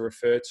easy to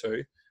refer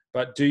to.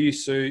 But do you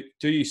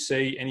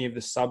see any of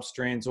the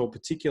substrands or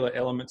particular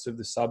elements of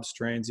the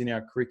substrands in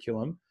our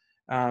curriculum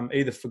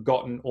either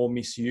forgotten or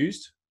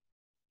misused?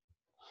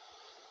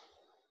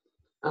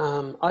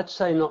 I'd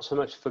say not so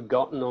much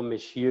forgotten or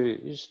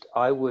misused.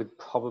 I would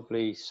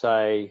probably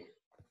say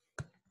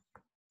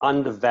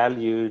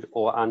undervalued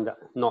or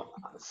not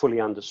fully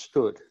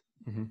understood,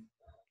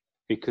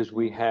 because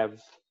we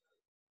have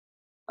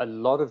a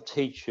lot of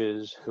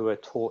teachers who are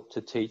taught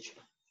to teach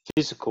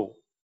physical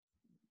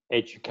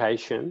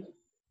education,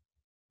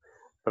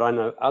 but I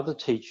know other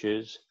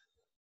teachers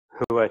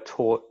who are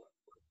taught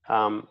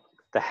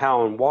the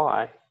how and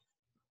why,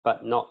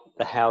 but not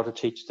the how to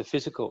teach the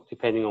physical,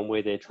 depending on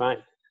where they're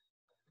trained.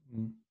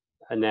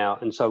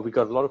 And so we've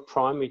got a lot of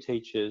primary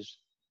teachers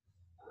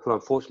who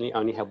unfortunately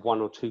only have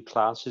 1 or 2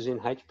 classes in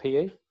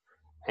HPE,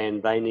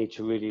 and they need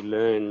to really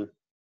learn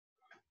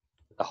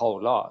a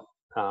whole lot.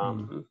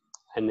 And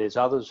there's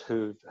others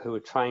who are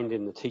trained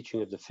in the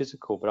teaching of the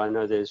physical, but I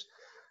know there's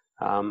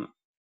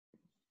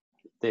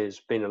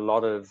been a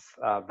lot of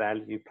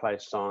value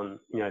placed on,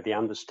 the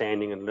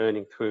understanding and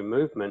learning through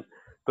movement,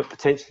 but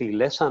potentially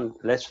less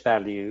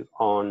value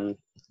on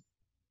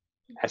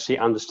actually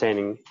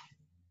understanding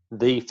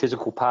the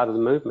physical part of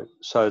the movement,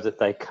 so that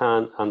they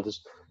can't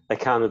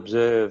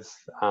observe.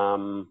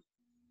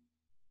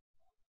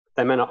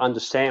 They may not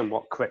understand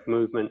what correct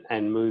movement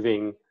and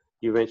moving.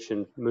 You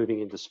mentioned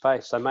moving into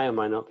space. They may or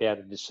may not be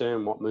able to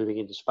discern what moving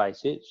into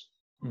space is.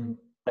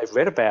 They've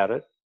read about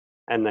it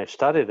and they've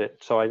studied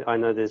it. So I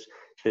know there's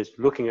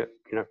looking at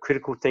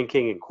critical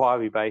thinking,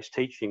 inquiry-based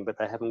teaching, but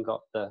they haven't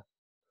got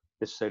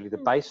necessarily the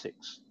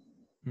basics,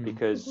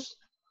 because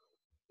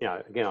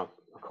again, I'm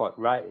quite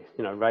Ray.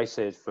 Ray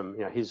says from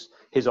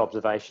his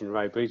observation,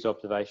 Ray Breed's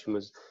observation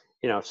was,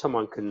 if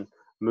someone can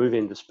move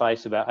into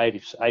space, about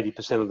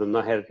 80% of them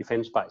know how to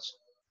defend space.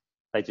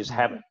 They just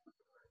have it.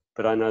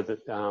 But I know that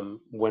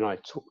when I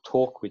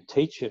talk with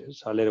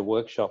teachers, I led a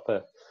workshop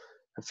a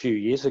few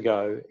years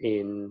ago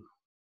in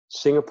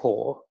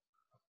Singapore,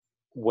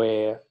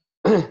 where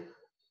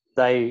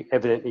they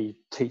evidently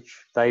teach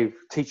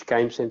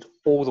game sense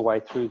all the way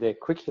through their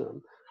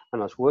curriculum.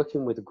 And I was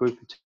working with a group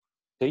of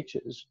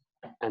teachers,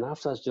 and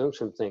after I was doing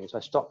some things, I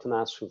stopped and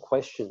asked some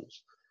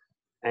questions.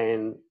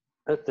 And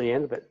at the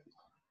end of it,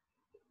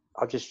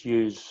 I just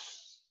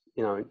use,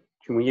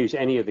 can we use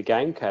any of the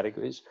game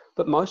categories?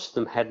 But most of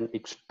them hadn't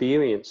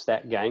experienced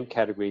that game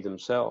category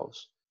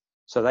themselves.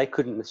 So they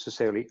couldn't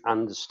necessarily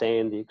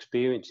understand the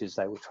experiences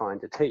they were trying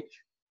to teach.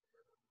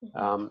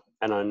 And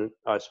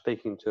I was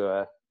speaking to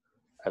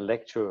a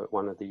lecturer at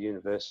one of the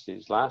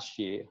universities last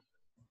year,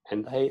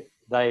 and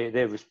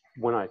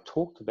when I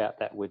talked about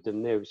that with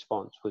them, their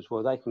response was,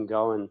 well, they can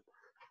go and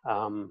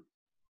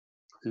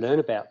learn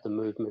about the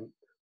movement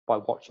by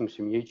watching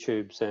some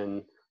YouTubes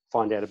and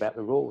find out about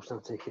the rules. And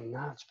I'm thinking,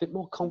 no, it's a bit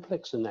more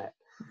complex than that.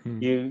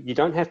 You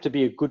don't have to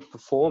be a good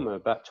performer,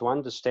 but to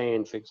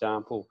understand, for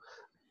example,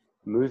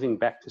 moving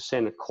back to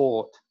center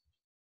court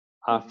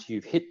after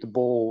you've hit the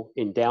ball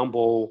in down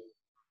ball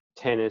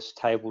tennis,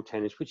 table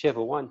tennis,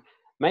 whichever one,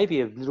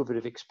 maybe a little bit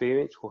of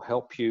experience will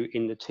help you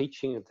in the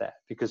teaching of that.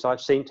 Because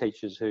I've seen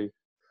teachers who,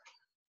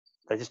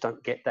 they just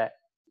don't get that,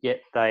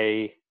 yet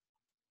they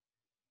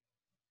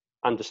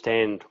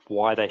understand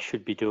why they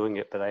should be doing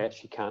it, but they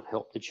actually can't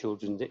help the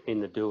children in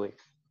the doing.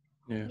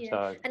 Yeah.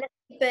 So, and I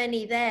think,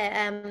 Bernie,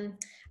 there,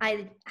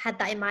 I had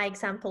that in my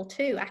example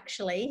too,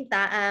 actually,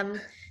 that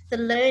the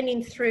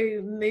learning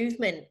through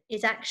movement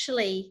is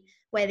actually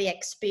where the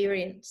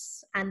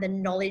experience and the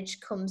knowledge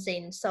comes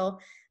in. So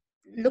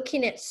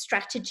looking at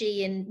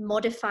strategy and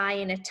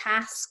modifying a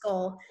task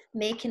or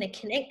making a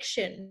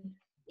connection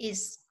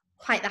is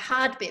quite the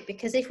hard bit,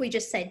 because if we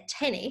just said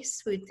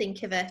tennis, we'd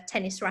think of a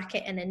tennis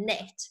racket and a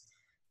net,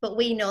 but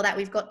we know that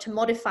we've got to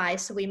modify,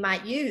 so we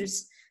might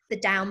use the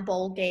down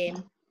ball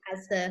game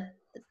as the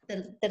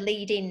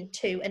lead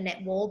into a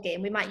net wall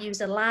game. We might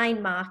use a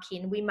line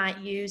marking, we might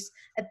use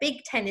a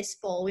big tennis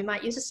ball, we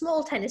might use a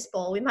small tennis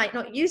ball, we might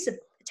not use a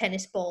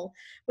tennis ball,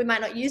 we might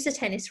not use a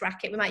tennis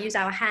racket, we might use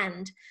our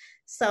hand.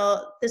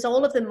 So there's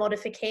all of the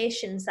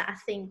modifications that I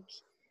think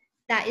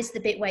that is the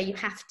bit where you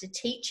have to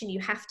teach and you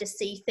have to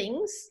see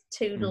things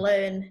to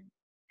learn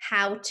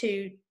how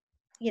to,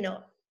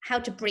 how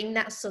to bring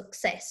that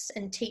success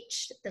and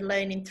teach the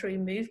learning through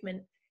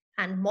movement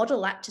and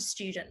model that to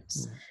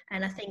students.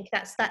 And I think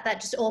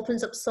that just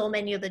opens up so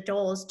many other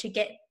doors to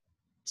get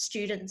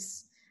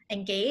students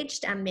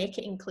engaged and make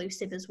it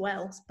inclusive as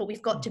well. But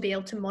we've got to be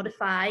able to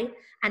modify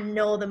and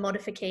know the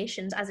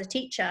modifications as a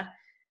teacher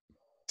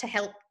to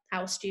help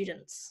our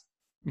students.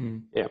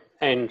 Yeah,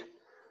 and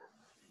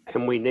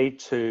we need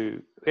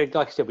to, like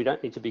I said, we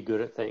don't need to be good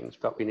at things,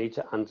 but we need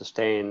to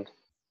understand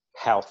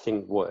how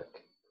things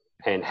work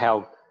and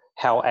how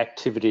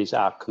activities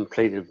are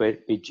completed, be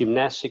it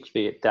gymnastics,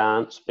 be it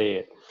dance,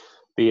 be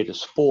it a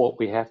sport.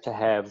 We have to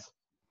have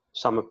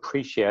some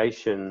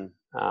appreciation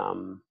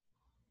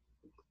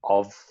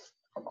of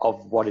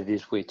what it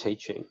is we're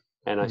teaching.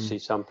 And I see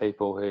some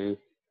people who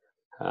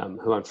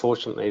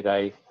unfortunately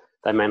they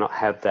may not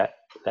have that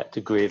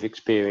degree of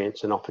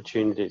experience and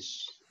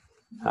opportunities.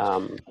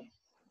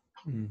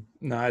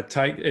 No,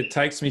 it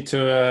takes me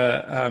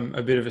to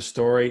a bit of a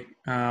story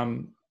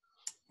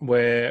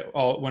where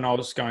when I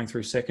was going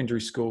through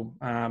secondary school,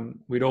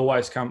 we'd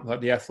always come,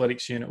 like the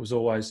athletics unit was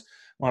always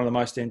one of the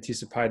most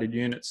anticipated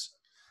units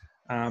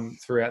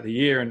throughout the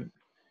year. And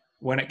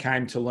when it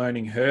came to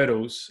learning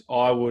hurdles,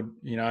 I would,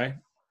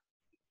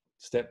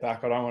 step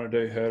back. I don't want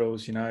to do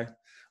hurdles,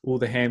 all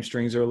the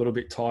hamstrings are a little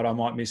bit tight. I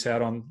might miss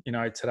out on,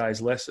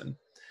 today's lesson.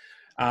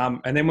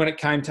 And then when it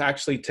came to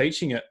actually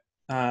teaching it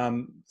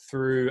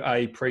through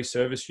a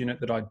pre-service unit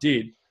that I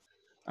did,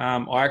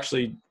 I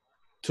actually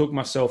took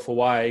myself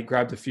away,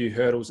 grabbed a few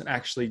hurdles and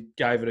actually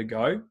gave it a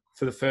go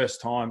for the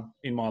first time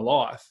in my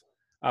life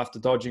after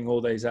dodging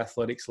all these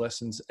athletics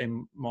lessons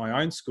in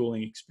my own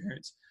schooling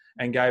experience,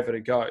 and gave it a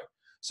go.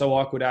 So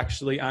I could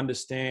actually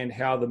understand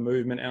how the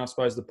movement and I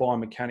suppose the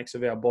biomechanics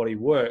of our body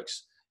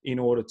works in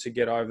order to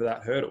get over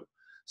that hurdle.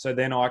 So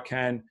then I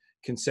can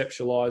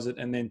conceptualize it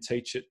and then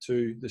teach it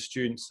to the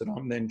students that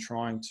I'm then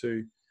trying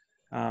to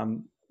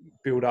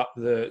build up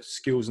the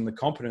skills and the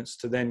competence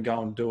to then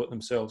go and do it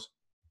themselves.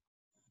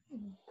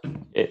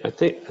 Yeah, I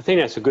think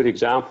that's a good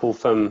example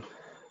from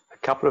a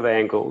couple of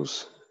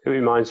angles. It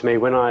reminds me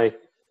when I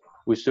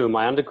was doing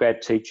my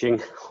undergrad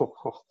teaching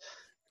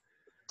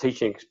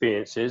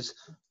experiences,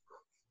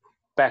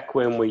 back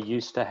when we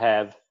used to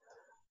have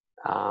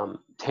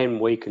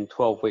 10-week and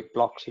 12-week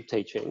blocks of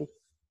teaching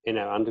in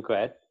our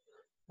undergrad.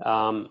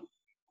 I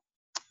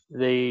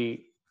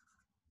didn't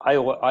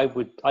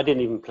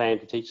even plan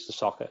to teach the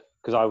soccer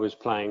because I was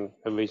playing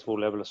a reasonable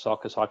level of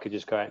soccer, so I could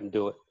just go out and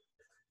do it.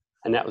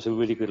 And that was a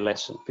really good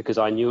lesson because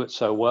I knew it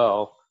so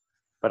well,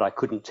 but I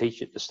couldn't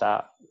teach it to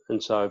start.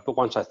 And so, but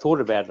once I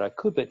thought about it, I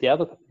could. But the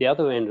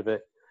other end of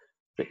it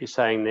that you're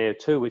saying there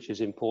too, which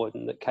is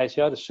important, that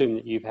Casey, I'd assume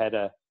that you've had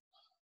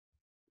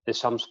there's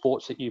some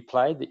sports that you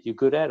played that you're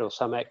good at, or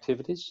some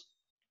activities.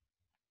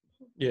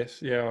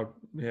 Yes. Yeah.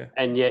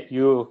 And yet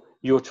you're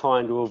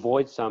trying to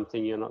avoid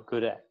something you're not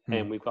good at.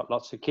 And we've got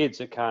lots of kids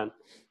that can't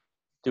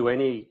do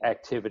any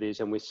activities,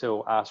 and we're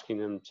still asking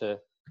them to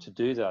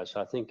do those. So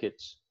I think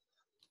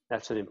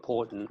that's an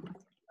important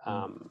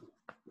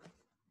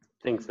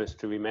thing for us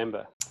to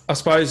remember. I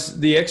suppose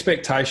the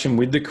expectation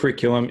with the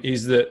curriculum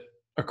is that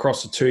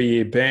across a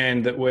 2-year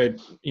band that we're,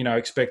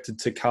 expected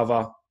to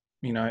cover,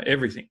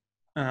 everything.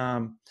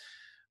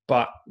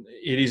 But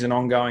it is an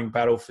ongoing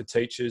battle for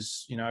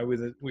teachers,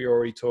 we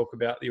already talk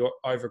about the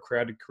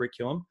overcrowded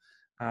curriculum.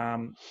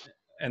 And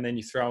then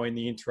you throw in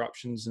the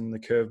interruptions and the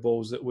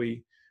curveballs that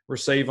we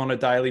receive on a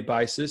daily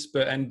basis.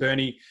 And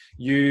Bernie,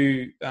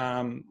 you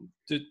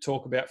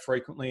talk about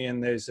frequently,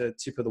 and there's a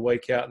tip of the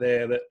week out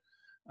there that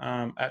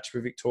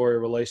ACHPA Victoria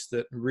released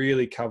that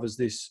really covers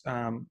this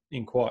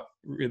in quite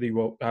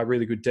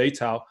really good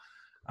detail,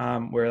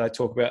 where they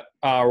talk about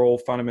are all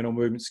fundamental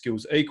movement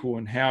skills equal,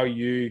 and how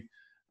you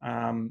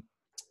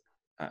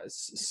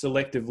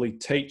selectively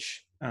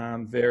teach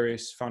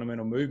various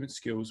fundamental movement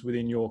skills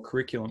within your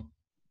curriculum.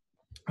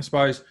 I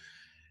suppose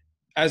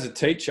as a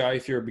teacher,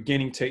 if you're a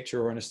beginning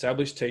teacher or an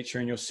established teacher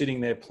and you're sitting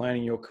there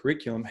planning your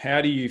curriculum,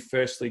 how do you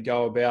firstly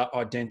go about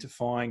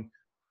identifying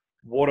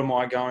what am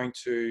I going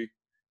to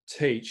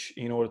teach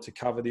in order to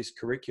cover this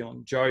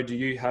curriculum? Joe, do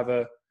you have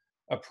a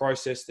a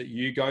process that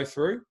you go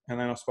through, and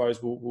then I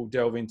suppose we'll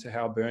delve into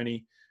how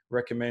Bernie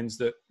recommends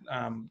that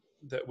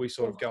that we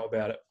sort of go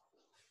about it.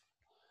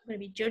 I'm going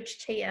to be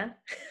judged here.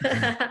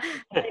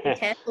 Be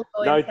careful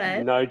going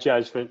first. No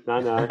judgment.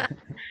 No.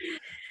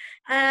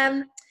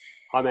 Um,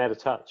 I'm out of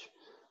touch.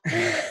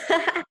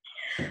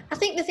 I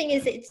think the thing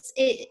is,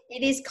 it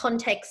is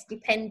context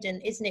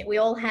dependent, isn't it? We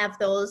all have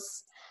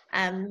those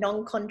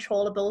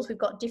non-controllables. We've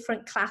got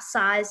different class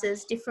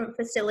sizes, different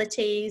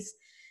facilities,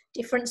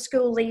 different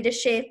school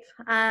leadership.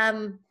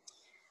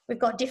 We've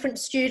got different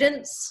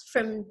students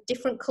from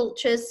different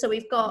cultures. So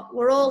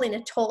we're all in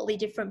a totally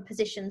different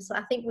position. So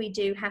I think we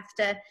do have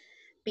to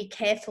be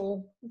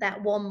careful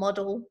that one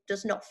model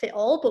does not fit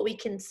all, but we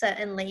can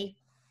certainly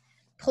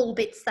pull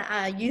bits that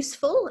are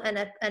useful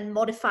and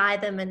modify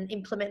them and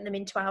implement them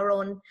into our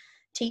own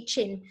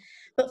teaching.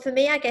 But for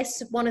me, I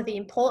guess one of the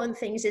important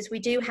things is we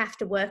do have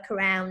to work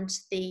around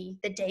the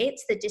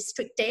dates, the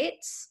district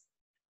dates.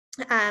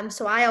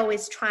 So I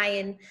always try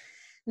and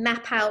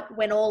map out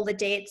when all the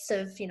dates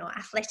of,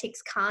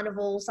 athletics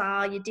carnivals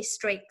are, your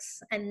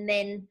districts, and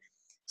then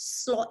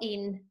slot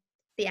in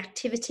the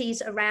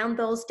activities around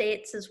those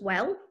dates as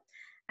well.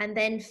 And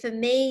then for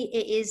me,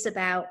 it is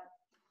about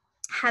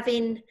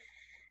having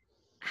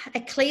a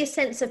clear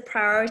sense of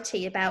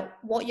priority about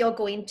what you're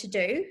going to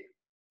do.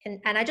 And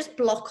I just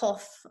block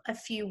off a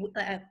few,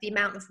 the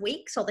amount of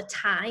weeks or the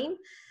time.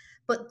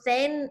 But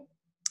then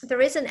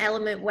there is an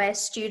element where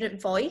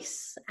student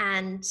voice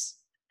and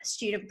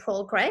student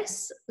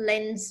progress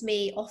lends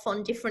me off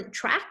on different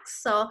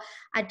tracks. So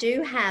I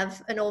do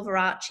have an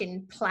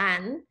overarching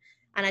plan,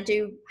 and I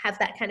do have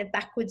that kind of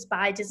backwards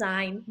by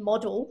design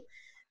model.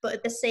 But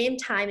at the same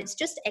time, it's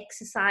just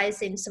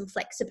exercising some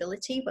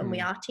flexibility when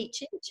we are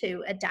teaching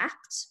to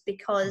adapt,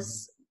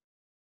 because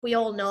we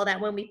all know that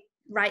when we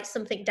write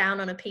something down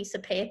on a piece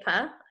of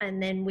paper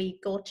and then we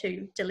go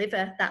to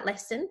deliver that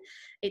lesson,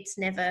 it's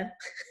never,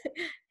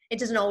 it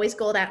doesn't always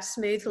go that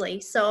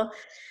smoothly. So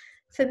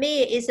for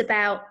me, it is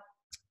about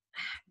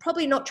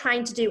probably not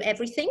trying to do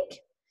everything,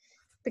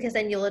 because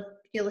then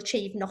you'll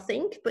achieve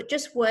nothing, but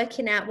just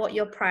working out what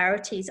your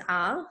priorities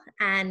are,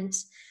 and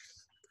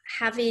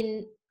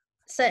having,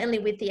 certainly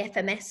with the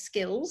FMS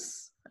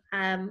skills,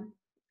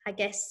 I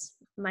guess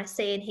my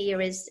saying here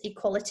is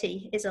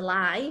equality is a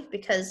lie,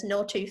 because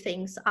no two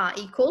things are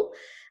equal,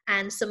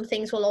 and some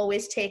things will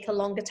always take a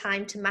longer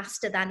time to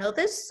master than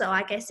others. So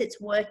I guess it's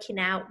working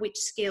out which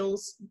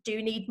skills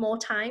do need more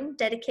time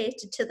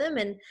dedicated to them,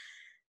 and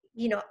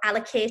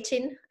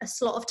allocating a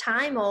slot of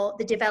time, or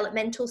the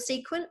developmental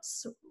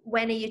sequence.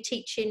 When are you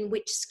teaching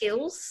which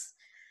skills?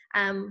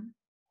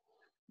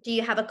 Do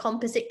you have a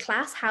composite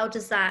class? How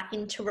does that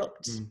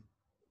interrupt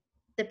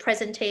the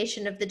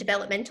presentation of the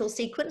developmental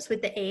sequence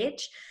with the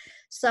age?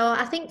 So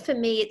I think for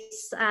me,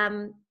 it's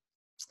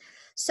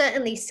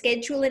certainly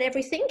scheduling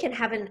everything and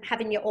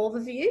having your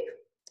overview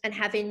and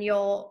having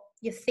your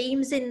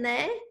themes in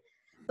there.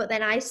 But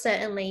then I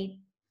certainly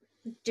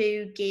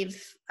do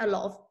give a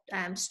lot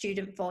of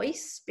student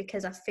voice,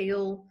 because I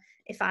feel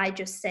if I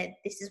just said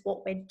this is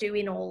what we're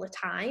doing all the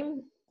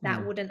time,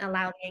 that wouldn't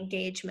allow the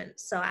engagement.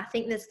 So I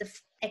think there's the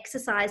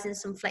exercising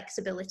some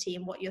flexibility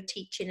in what you're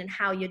teaching and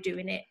how you're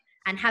doing it,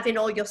 and having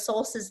all your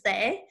sources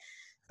there,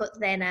 but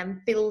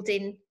then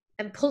building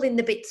and pulling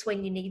the bits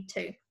when you need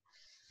to.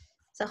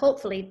 So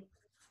hopefully,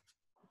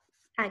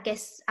 I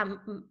guess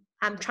I'm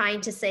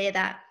trying to say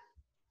that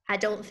I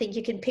don't think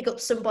you can pick up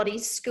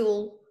somebody's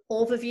school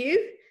overview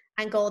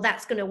and go,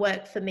 that's going to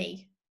work for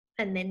me,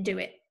 and then do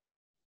it.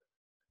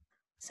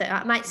 So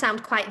it might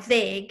sound quite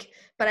vague,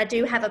 but I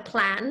do have a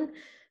plan,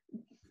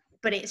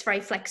 but it's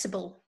very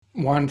flexible.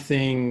 One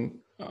thing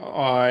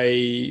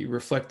I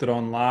reflected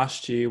on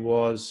last year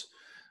was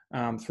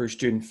through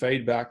student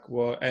feedback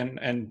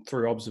and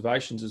through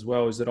observations as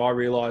well, is that I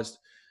realised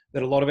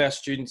that a lot of our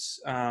students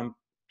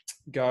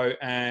go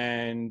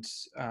and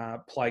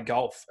play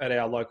golf at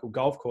our local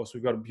golf course.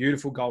 We've got a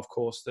beautiful golf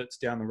course that's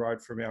down the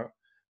road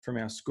from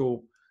our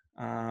school,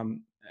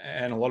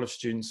 and a lot of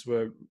students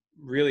were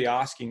really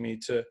asking me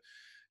to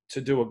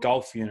do a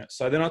golf unit.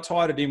 So then I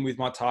tied it in with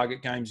my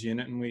target games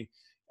unit, and we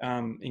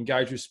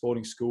engaged with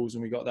sporting schools,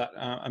 and we got that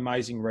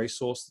amazing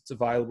resource that's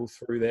available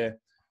through there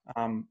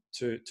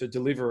to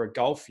deliver a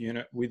golf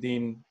unit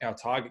within our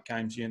target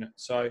games unit.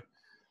 So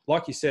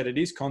like you said, it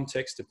is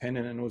context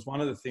dependent, and it was one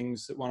of the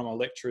things that one of my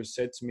lecturers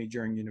said to me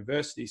during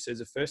university. He says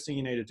the first thing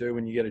you need to do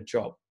when you get a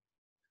job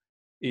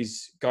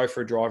is go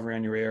for a drive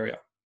around your area.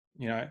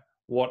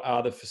 What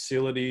are the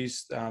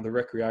facilities, the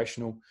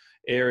recreational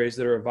areas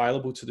that are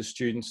available to the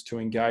students to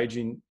engage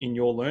in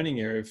your learning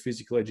area of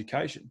physical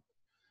education,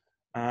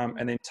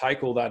 and then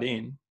take all that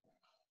in,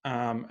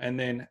 and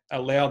then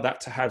allow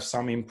that to have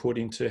some input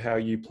into how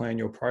you plan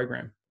your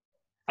program.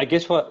 I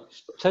guess so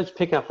to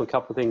pick up on a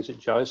couple of things that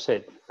Joe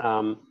said,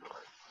 I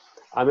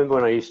remember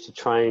when I used to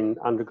train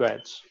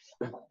undergrads,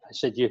 I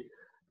said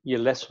your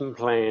lesson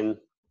plan,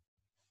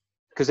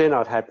 because then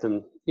I'd have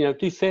them,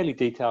 do fairly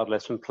detailed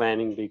lesson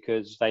planning,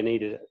 because they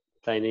needed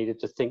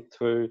to think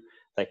through.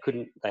 They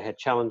had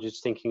challenges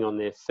thinking on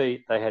their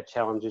feet. They had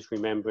challenges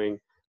remembering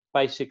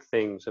basic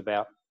things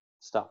about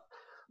stuff.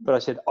 But I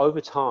said,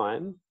 over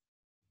time,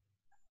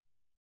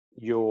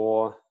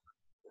 your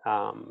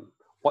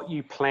what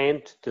you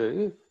plan to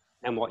do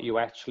and what you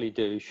actually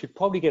do should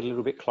probably get a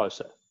little bit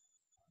closer.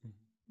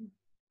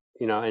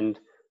 You know, and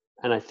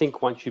I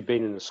think once you've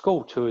been in the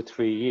school 2 or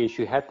 3 years,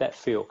 you have that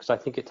feel, because I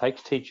think it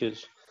takes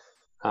teachers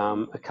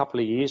a couple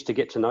of years to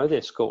get to know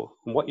their school.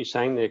 And what you're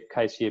saying there,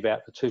 Casey,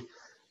 about the two,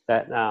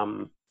 that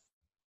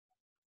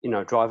you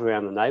know, drive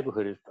around the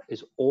neighbourhood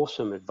is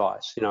awesome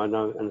advice. You know, I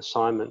know an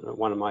assignment that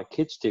one of my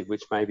kids did,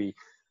 which maybe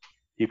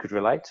you could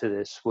relate to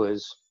this,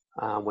 was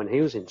when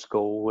he was in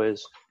school,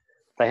 was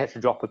they had to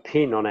drop a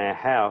pin on our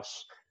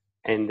house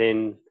and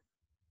then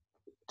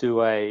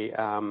do a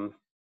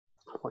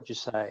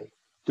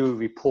do a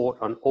report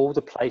on all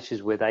the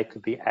places where they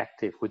could be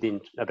active within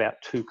about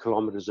 2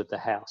 kilometres of the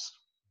house.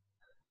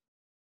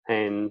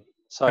 And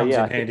so, Comes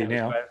yeah, in handy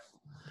now.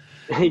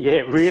 Yeah,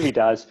 it really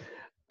does.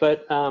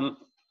 But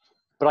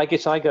I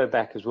guess I go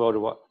back as well to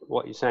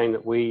what you're saying,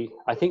 that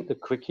I think the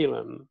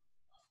curriculum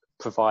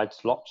provides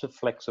lots of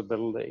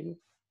flexibility,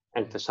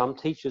 and for some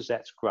teachers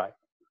that's great.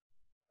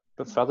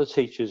 But for other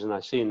teachers, and I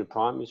see in the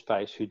primary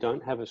space, who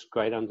don't have a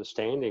great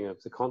understanding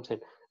of the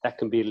content, that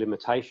can be a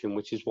limitation,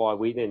 which is why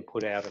we then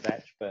put out at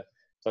ACHPA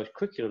those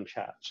curriculum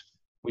charts.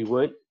 We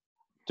weren't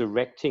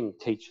directing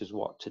teachers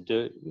what to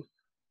do,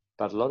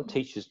 but a lot of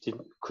teachers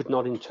could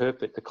not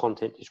interpret the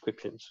content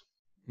descriptions.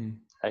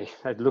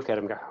 They'd look at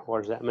them and go,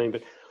 what does that mean?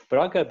 But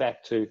I go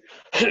back to,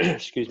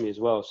 excuse me, as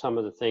well, some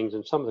of the things,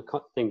 and some of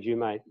the things you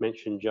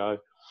mentioned, Joe,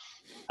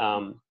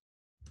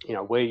 you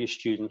know, where are your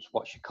students,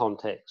 what's your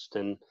context,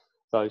 and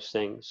those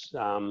things.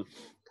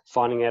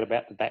 Finding out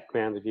about the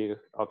background of your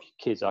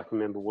kids. I can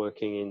remember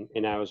working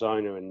in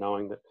Arizona and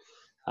knowing that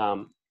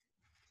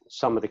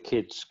some of the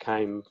kids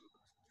came,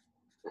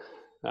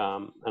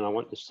 and I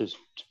want this to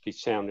be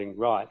sounding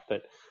right,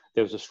 but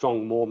there was a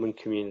strong Mormon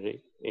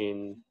community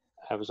in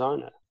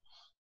Arizona,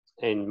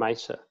 in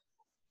Mesa.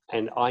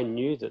 And I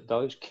knew that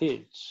those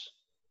kids,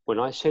 when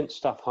I sent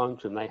stuff home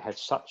to them, they had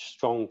such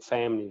strong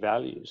family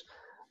values.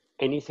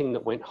 Anything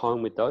that went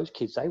home with those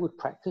kids, they would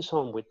practice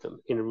on with them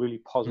in a really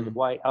positive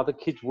way. Other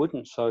kids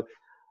wouldn't. So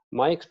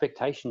my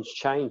expectations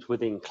changed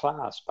within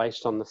class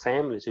based on the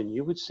families, and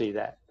you would see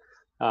that.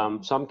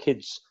 Some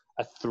kids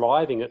are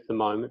thriving at the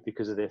moment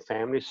because of their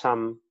families.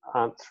 Some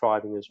aren't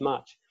thriving as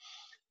much.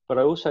 But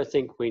I also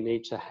think we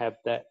need to have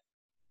that.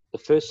 The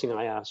first thing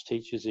I ask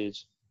teachers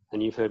is,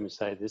 and you've heard me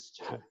say this,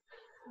 Joe,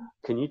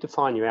 can you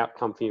define your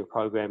outcome for your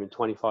program in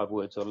 25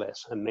 words or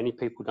less? And many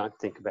people don't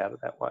think about it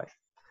that way.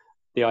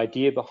 The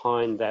idea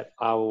behind that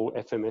are all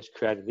FMS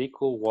created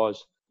equal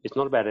was, it's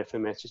not about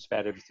FMS, it's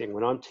about everything.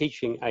 When I'm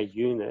teaching a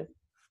unit,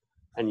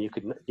 and you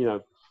could, you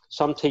know,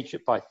 some teach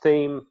it by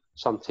theme,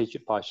 some teach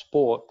it by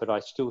sport, but I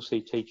still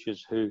see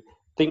teachers who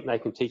think they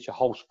can teach a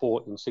whole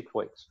sport in 6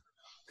 weeks.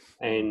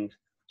 And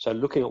so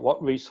looking at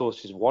what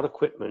resources, what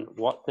equipment,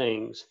 what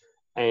things,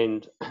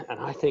 and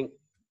I think,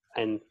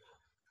 and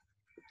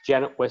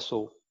Janet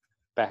Wessel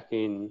back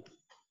in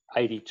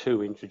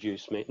 1982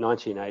 introduced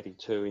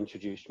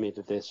me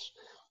to this.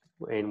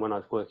 And when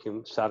I was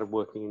started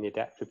working in the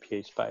adaptive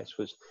PE space,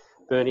 was,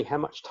 Bernie, how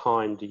much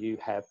time do you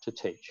have to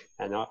teach?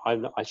 And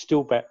I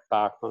still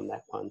bark on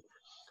that one,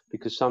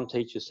 because some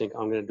teachers think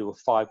I'm going to do a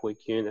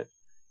 5-week unit,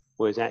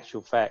 whereas in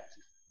actual fact,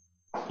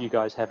 you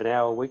guys have an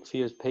hour a week for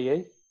your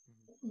PE.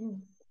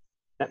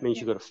 That means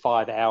you've got a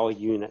 5-hour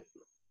unit,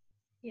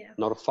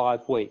 not a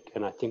 5-week.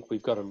 And I think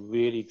we've got to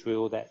really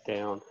drill that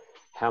down.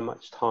 How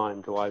much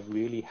time do I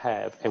really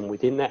have? And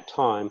within that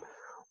time,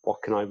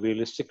 what can I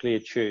realistically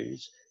achieve?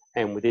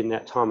 And within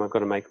that time, I've got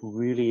to make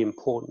really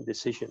important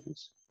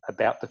decisions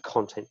about the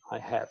content I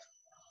have.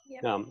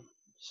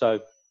 So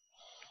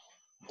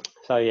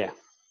yeah.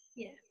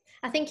 Yeah.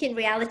 I think in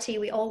reality,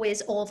 we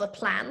always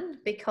overplan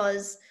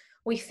because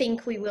we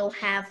think we will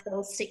have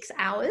those 6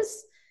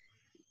 hours.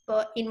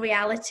 But in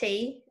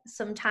reality,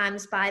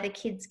 sometimes the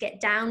kids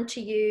get down to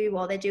you,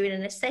 or they're doing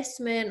an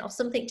assessment, or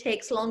something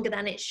takes longer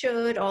than it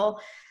should, or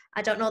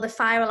I don't know, the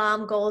fire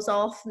alarm goes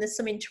off and there's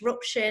some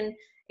interruption.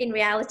 In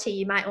reality,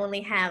 you might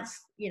only have,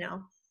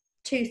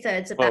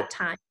 2/3 of that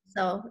time.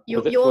 So you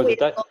always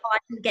go, I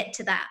can get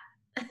to that.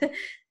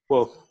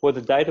 well,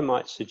 the data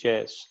might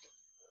suggest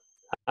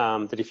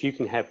that if you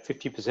can have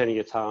 50% of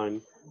your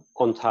time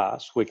on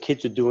task where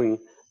kids are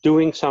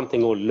doing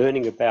something or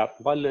learning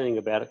about, by learning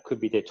about it, could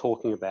be they're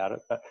talking about it,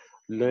 but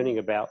learning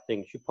about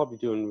things, you're probably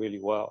doing really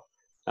well.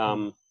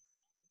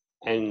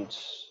 And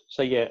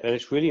so, yeah, and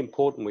it's really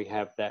important we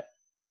have that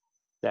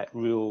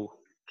real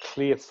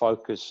clear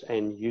focus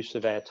and use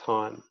of our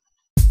time.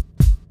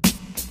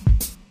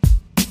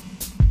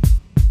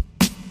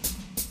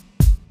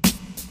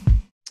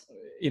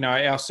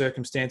 Our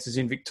circumstances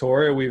in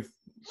Victoria, we've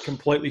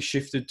completely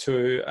shifted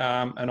to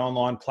an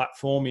online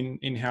platform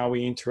in how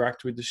we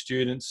interact with the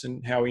students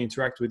and how we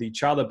interact with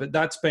each other. But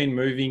that's been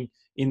moving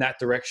in that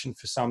direction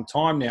for some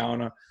time now.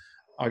 And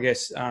I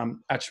guess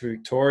ACHPA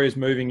Victoria is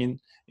moving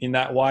in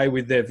that way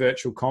with their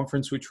virtual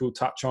conference, which we'll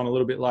touch on a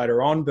little bit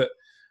later on. But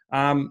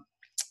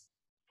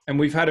and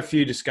we've had a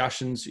few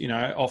discussions,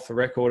 off the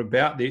record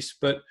about this,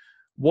 but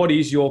what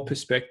is your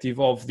perspective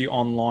of the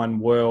online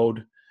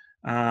world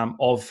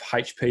of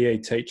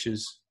HPE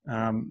teachers?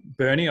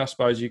 Bernie, I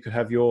suppose you could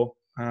have your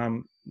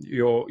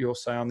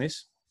say on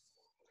this.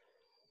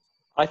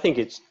 I think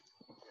it's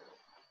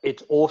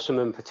awesome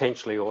and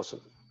potentially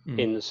awesome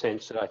in the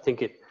sense that I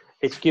think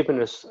it's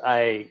given us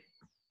a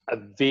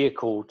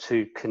vehicle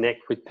to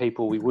connect with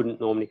people we wouldn't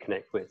normally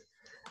connect with.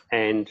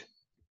 And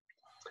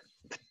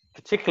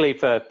particularly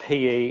for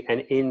PE,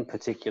 and in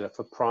particular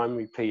for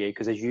primary PE,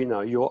 because as you know,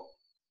 you're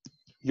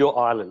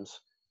islands.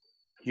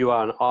 You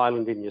are an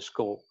island in your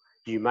school.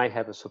 You may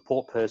have a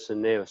support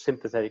person there, a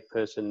sympathetic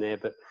person there,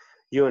 but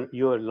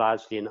you're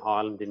largely an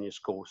island in your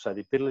school. So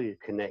the ability to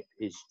connect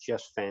is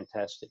just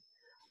fantastic.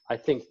 I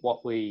think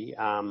what we,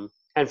 and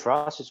for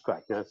us, it's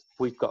great.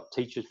 We've got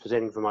teachers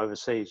presenting from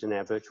overseas in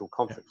our virtual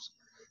conference.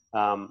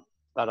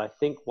 But I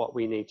think what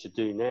we need to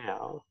do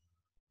now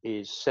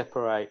is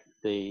separate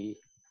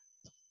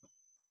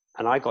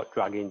and I got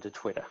drug into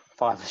Twitter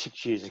 5 or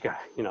 6 years ago.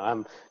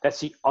 That's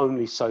the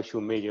only social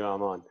media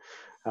I'm on.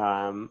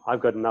 I've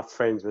got enough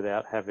friends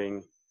without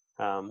having,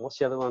 what's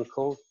the other one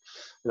called?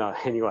 No,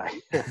 anyway,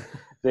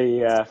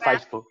 the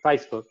Facebook.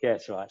 Yeah,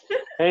 that's right.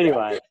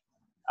 Anyway,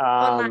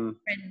 Online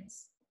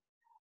friends.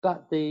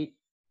 But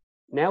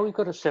now we've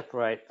got to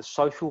separate the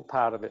social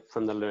part of it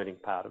from the learning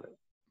part of it.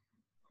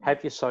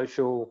 Have your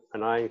social,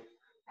 and I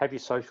have your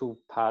social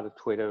part of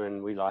Twitter,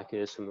 and we like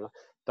it,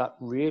 but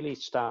really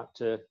start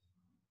to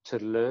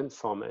learn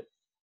from it.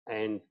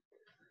 And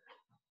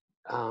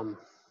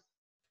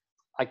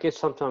I guess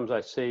sometimes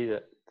I see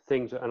that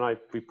things, and I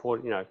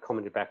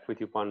commented back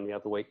with you one the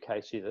other week,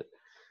 Casey, that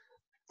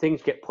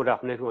things get put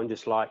up and everyone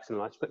just likes and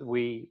likes, but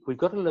we've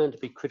got to learn to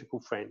be critical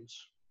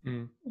friends.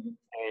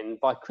 And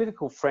by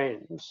critical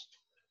friends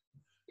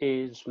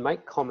is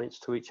make comments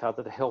to each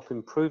other to help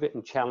improve it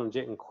and challenge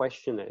it and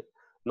question it,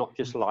 not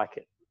just like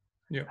it.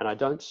 Yeah. And I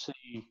don't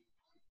see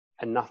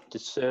enough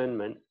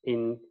discernment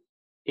in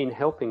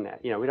helping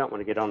that. We don't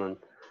want to get on and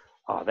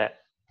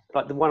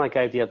like the one I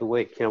gave the other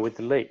week, with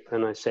the leap,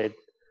 and I said,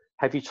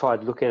 have you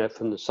tried looking at it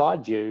from the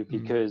side view?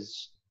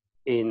 Because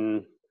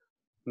in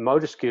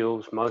motor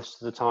skills,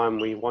 most of the time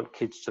we want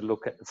kids to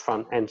look at the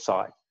front and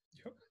side,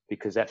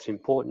 because that's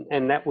important.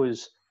 And that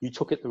was, you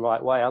took it the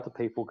right way. Other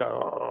people go,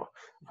 oh,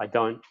 I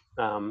don't.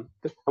 And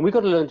we've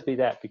got to learn to be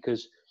that,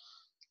 because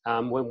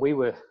when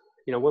we're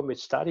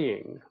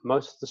studying,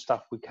 most of the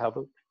stuff we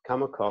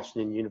come across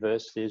in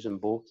universities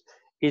and books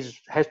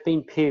has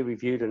been peer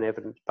reviewed and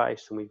evidence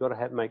based, and we've got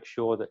to make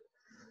sure that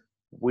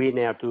we're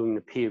now doing the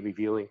peer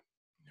reviewing,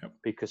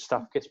 because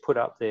stuff gets put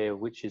up there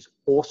which is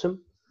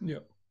awesome,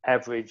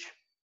 average,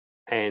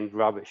 and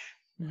rubbish.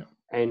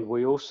 And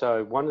we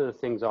also, one of the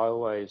things I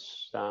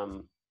always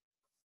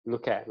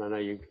look at, and I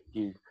know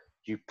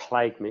you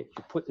plagued me,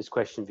 you put this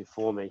question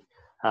before me,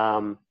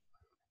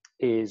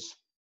 is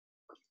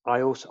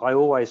I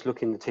always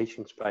look in the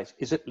teaching space.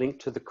 Is it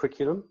linked to the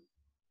curriculum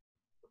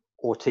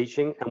or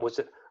teaching, and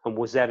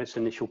was that its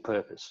initial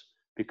purpose?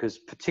 Because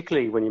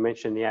particularly when you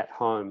mention the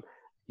at-home,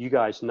 you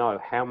guys know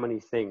how many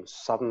things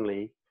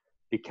suddenly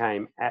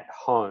became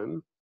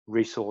at-home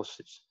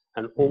resources,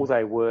 and all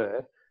they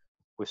were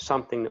was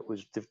something that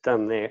was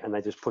done there, and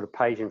they just put a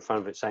page in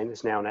front of it saying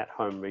it's now an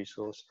at-home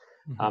resource.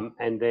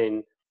 And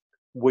then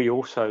we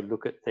also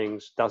look at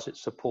things, does it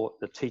support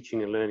the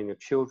teaching and learning of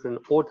children,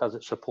 or does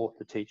it support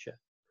the teacher?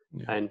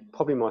 And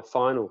probably my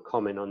final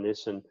comment on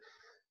this, and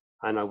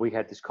I know we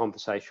had this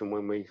conversation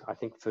when we, I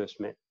think, first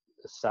met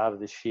at the start of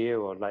this year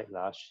or late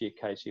last year,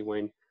 Casey,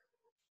 when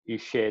you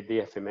shared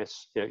the FMS,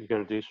 you're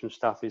going to do some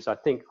stuff, is I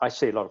think I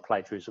see a lot of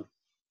plagiarism.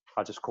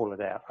 I just call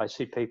it out. I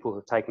see people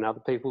who've taken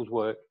other people's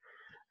work,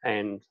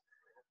 and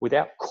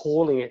without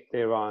calling it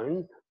their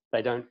own,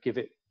 they don't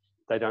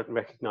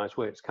recognize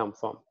where it's come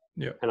from.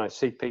 And I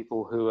see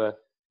people who are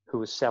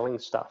selling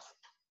stuff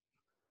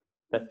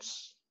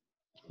that's,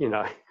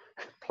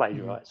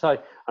 plagiarized. So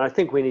I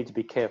think we need to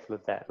be careful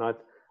of that. And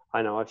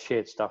I know I've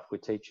shared stuff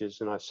with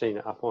teachers, and I've seen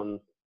it up on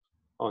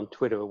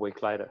Twitter a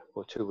week later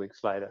or 2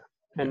 weeks later.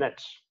 And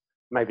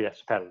maybe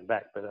that's a pat on the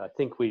back, but I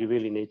think we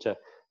really need to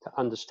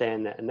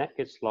understand that. And that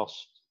gets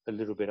lost a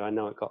little bit. I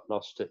know it got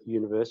lost at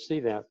university.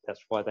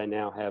 That's why they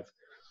now have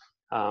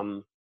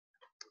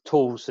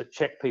tools that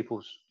check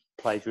people's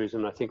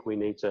plagiarism. I think we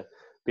need to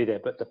be there.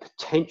 But the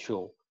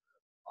potential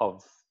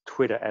of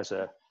Twitter as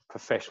a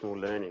professional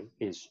learning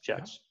is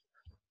just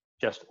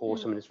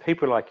awesome. And it's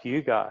people like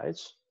you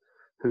guys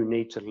who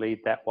need to lead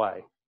that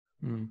way.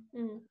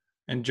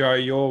 And Joe,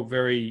 you're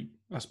very,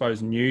 I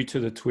suppose, new to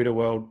the Twitter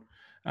world.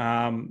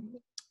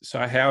 So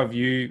how have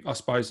you, I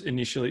suppose,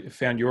 initially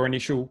found your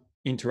initial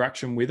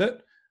interaction with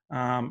it?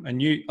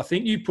 And I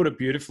think you put it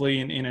beautifully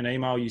in an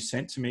email you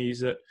sent to me, is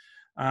that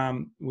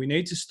we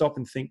need to stop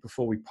and think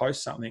before we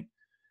post something.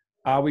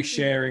 Are we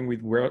sharing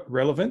with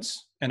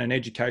relevance and an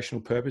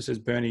educational purpose, as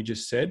Bernie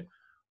just said,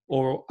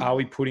 or are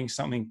we putting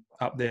something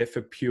up there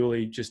for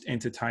purely just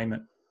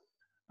entertainment?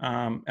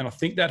 And I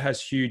think that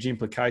has huge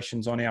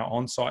implications on our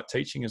on-site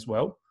teaching as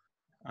well.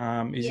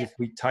 If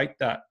we take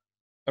that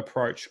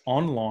approach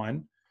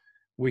online,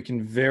 we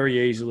can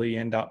very easily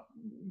end up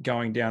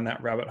going down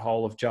that rabbit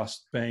hole of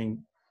just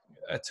being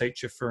a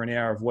teacher for an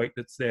hour a week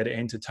that's there to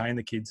entertain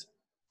the kids.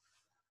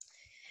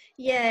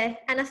 Yeah,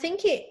 and I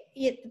think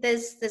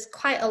there's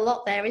quite a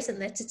lot there, isn't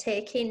there, to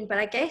take in? But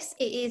I guess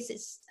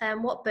it's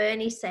what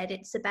Bernie said.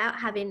 It's about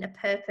having a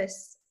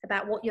purpose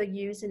about what you're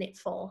using it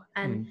for.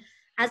 And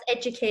as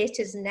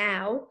educators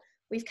now,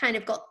 we've kind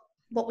of got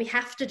what we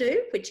have to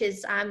do, which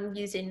is I'm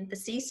using the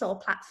Seesaw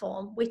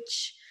platform,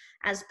 which,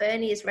 as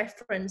Bernie has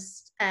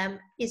referenced,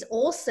 is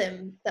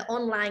awesome. The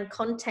online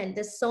content,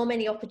 there's so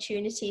many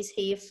opportunities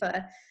here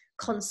for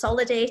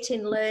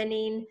consolidating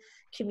learning,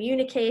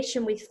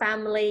 communication with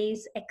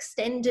families,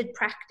 extended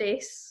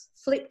practice,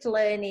 flipped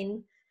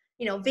learning,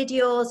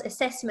 videos,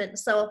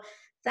 assessments. So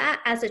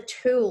that as a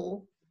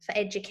tool for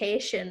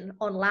education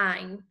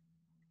online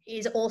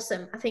is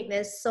awesome. I think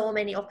there's so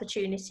many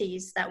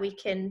opportunities that we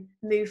can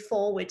move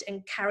forward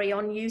and carry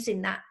on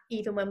using that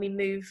even when we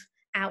move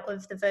out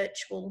of the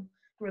virtual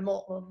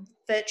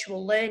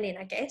learning,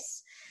 I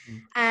guess.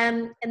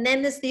 And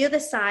then there's the other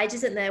side,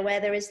 isn't there,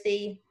 where there is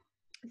the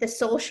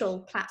social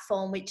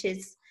platform, which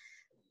is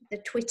the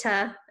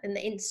Twitter and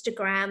the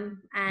Instagram.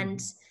 And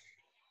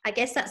I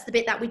guess that's the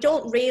bit that we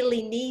don't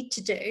really need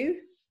to do.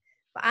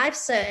 But I've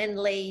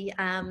certainly,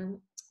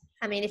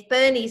 if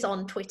Bernie's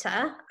on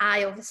Twitter,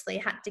 I obviously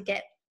had to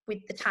get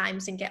with the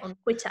times and get on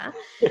Twitter.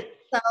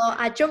 So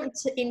I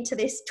jumped into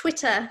this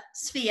Twitter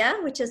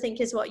sphere, which I think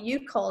is what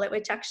you call it,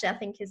 which actually I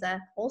think is an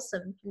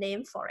awesome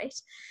name for it.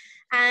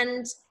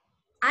 And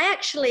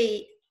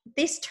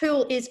this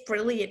tool is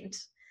brilliant.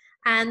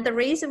 And the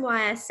reason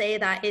why I say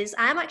that is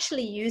I'm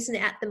actually using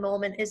it at the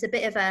moment as a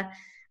bit of a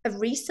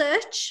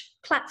research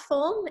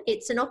platform.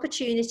 It's an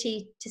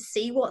opportunity to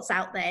see what's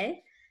out there,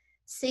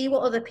 see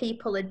what other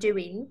people are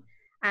doing,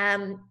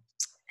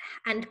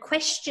 and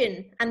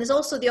question. And there's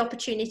also the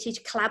opportunity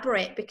to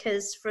collaborate,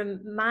 because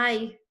from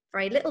my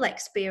very little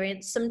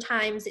experience,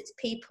 sometimes it's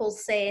people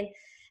saying,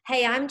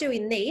 hey, I'm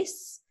doing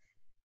this.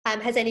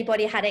 Has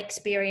anybody had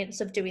experience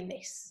of doing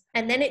this?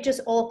 And then it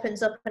just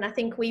opens up. And I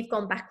think we've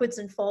gone backwards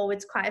and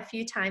forwards quite a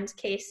few times,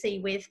 Casey,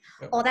 with,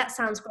 oh, that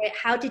sounds great.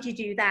 How did you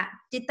do that?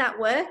 Did that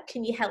work?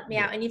 Can you help me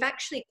out? And you've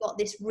actually got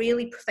this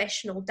really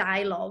professional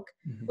dialogue,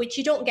 which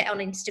you don't get on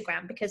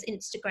Instagram, because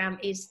Instagram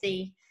is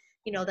the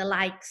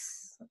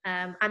likes.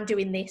 I'm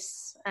doing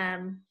this.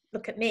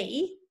 Look at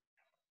me.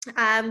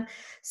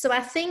 So I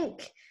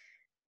think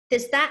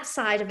there's that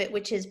side of it,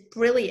 which is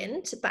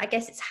brilliant, but I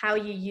guess it's how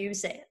you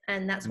use it.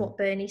 And that's what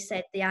Bernie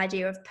said, the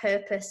idea of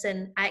purpose.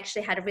 And I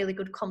actually had a really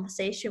good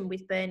conversation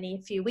with Bernie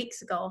a few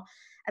weeks ago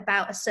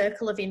about a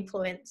circle of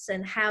influence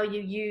and how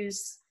you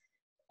use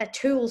a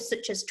tool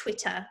such as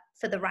Twitter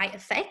for the right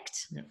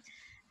effect. Yeah.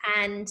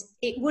 And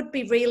it would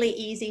be really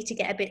easy to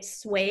get a bit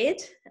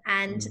swayed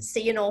and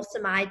see an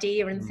awesome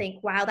idea and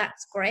think, wow,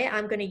 that's great.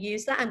 I'm going to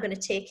use that. I'm going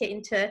to take it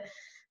into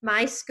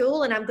my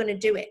school and I'm going to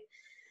do it.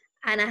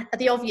 And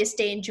the obvious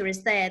danger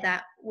is there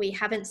that we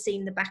haven't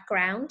seen the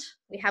background.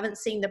 We haven't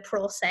seen the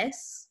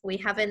process. We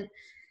haven't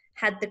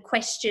had the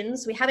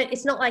questions.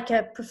 It's not like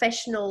a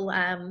professional,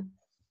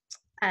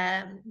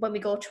 when we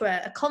go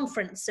to a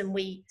conference and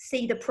we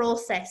see the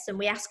process and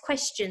we ask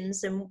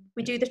questions and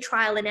we do the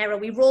trial and error,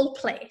 we role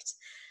play it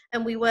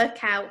and we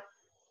work out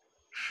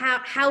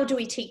how do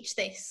we teach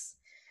this?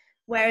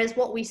 Whereas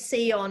what we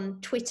see on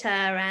Twitter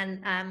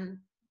and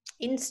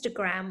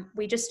Instagram,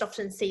 we just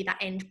often see that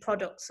end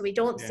product. So we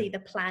don't see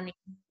the planning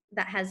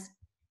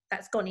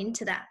that's gone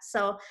into that.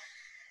 So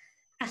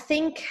I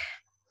think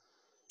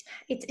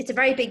it's a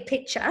very big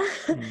picture.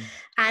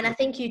 And I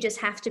think you just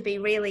have to be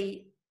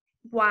really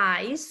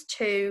wise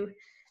to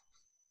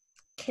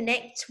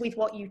connect with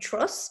what you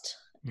trust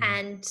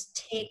and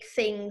take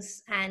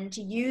things and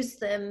use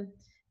them,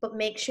 but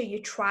make sure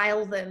you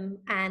trial them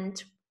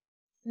and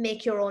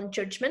make your own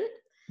judgment.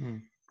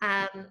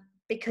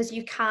 Because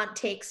you can't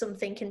take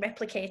something and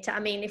replicate it. I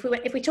mean,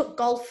 if we took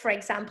golf, for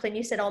example, and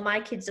you said, oh, my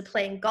kids are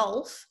playing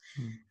golf,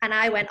 and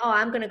I went, oh,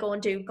 I'm going to go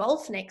and do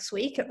golf next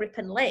week at Rip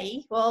and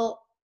Lee.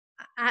 Well,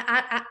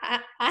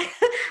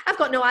 I've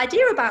got no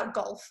idea about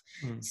golf.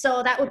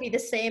 So that would be the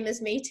same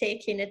as me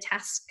taking a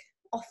task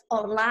off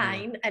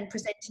online and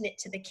presenting it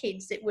to the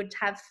kids. It would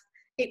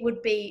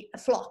be a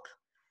flop.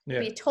 It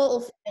would be a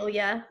total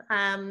failure.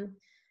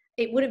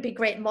 It wouldn't be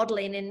great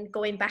modeling, and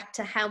going back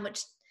to how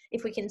much,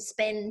 if we can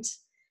spend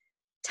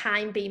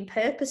time being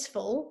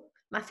purposeful,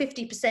 my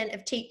 50%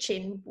 of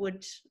teaching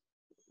would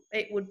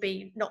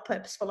be not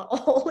purposeful at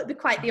all. It'd be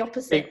quite the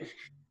opposite.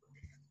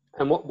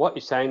 And what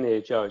you're saying there,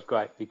 Joe, is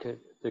great, because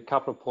a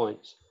couple of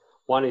points.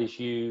 One is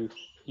you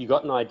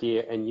got an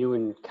idea and you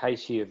and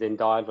Casey have then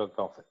dialogued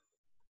off it,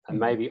 and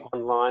maybe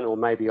online or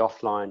maybe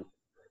offline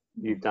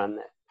you've done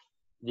that.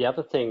 The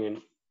other thing, and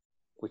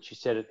which you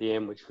said at the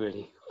end, which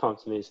really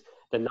prompts me, is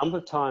the number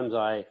of times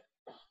I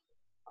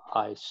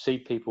see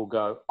people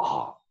go,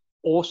 oh,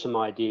 awesome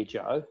idea,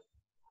 Joe.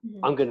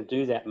 I'm going to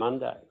do that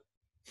Monday.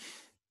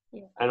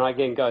 Yeah. And I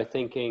again go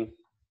thinking,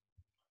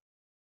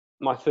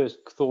 my first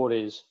thought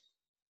is,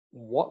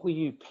 what were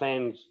you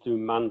planning to do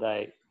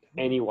Monday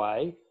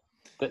anyway?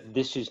 that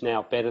this is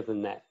now better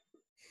than that.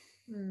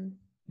 Mm.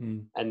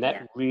 And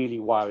that really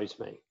worries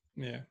me.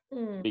 Yeah.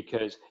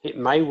 Because it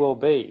may well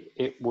be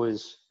it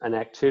was an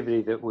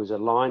activity that was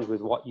aligned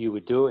with what you were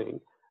doing.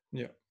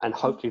 Yeah. And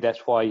hopefully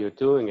that's why you're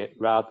doing it,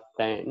 rather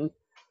than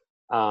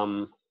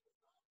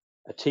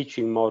a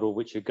teaching model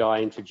which a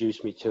guy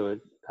introduced me to at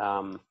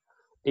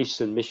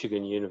Eastern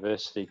Michigan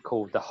University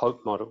called the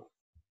hope model,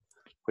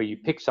 where you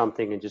pick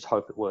something and just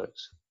hope it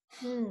works.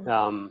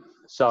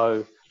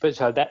 So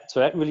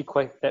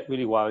that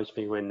really worries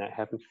me when that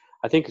happens.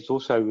 I think it's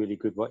also really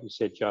good what you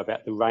said, Joe,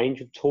 about the range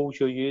of tools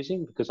you're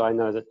using, because I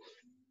know that,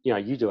 you know,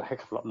 you do a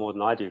heck of a lot more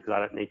than I do, because I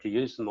don't need to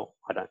use them all,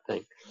 I don't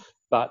think.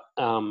 But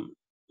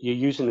you're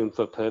using them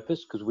for a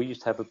purpose, because we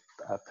used to have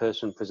a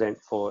person present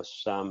for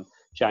us,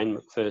 Jane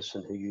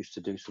McPherson, who used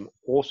to do some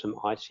awesome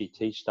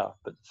ICT stuff.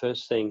 But the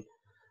first thing,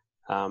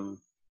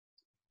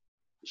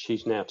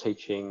 she's now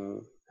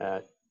teaching,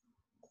 I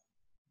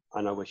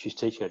know where she's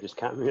teaching, I just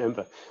can't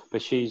remember,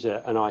 but she's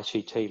an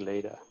ICT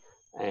leader.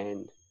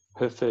 And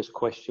her first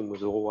question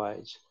was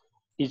always,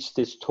 is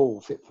this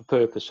tool fit for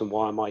purpose and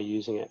why am I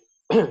using it?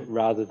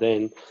 Rather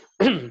than,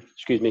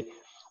 excuse me,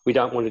 we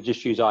don't want to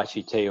just use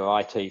ICT or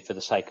IT for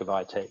the sake of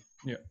IT.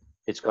 Yeah.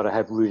 It's got to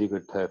have really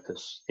good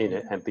purpose in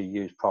it and be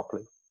used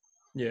properly.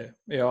 Yeah.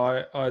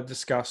 Yeah. I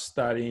discussed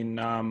that in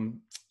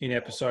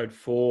episode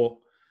 4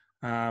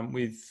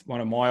 with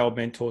one of my old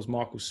mentors,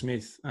 Michael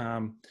Smith.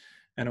 And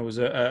it was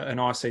an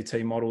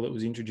ICT model that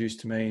was introduced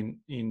to me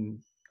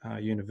in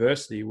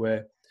university,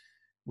 where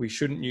we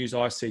shouldn't use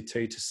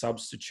ICT to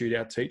substitute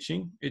our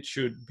teaching. It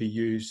should be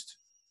used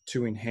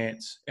to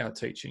enhance our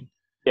teaching.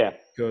 Yeah.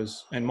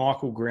 And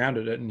Michael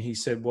grounded it, and he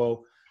said,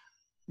 well,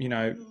 you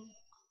know,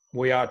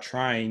 we are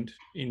trained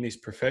in this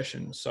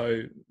profession,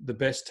 so the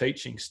best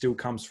teaching still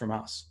comes from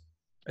us.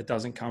 It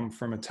doesn't come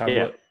from a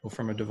tablet or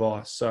from a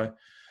device. So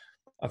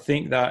I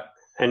think that...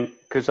 And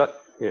because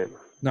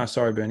No,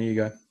 sorry, Bernie, you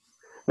go.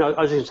 No,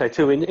 I was going to say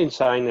too, in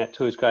saying that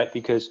too is great,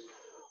 because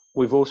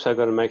we've also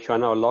got to make sure, I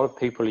know a lot of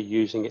people are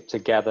using it to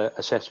gather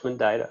assessment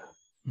data,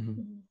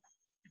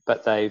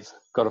 but they've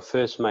got to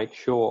first make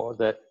sure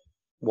that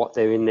what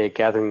they're in there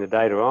gathering the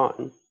data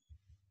on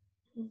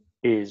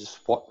is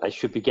what they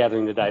should be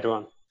gathering the data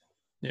on.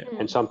 Yeah.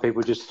 And some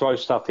people just throw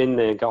stuff in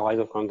there and go, "Hey,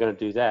 look, I'm going to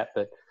do that,"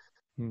 but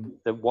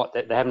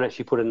they haven't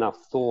actually put enough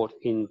thought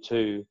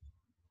into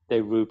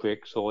their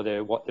rubrics or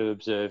what they're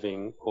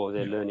observing or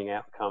their learning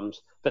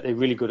outcomes, but they're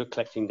really good at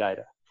collecting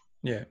data.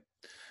 Yeah.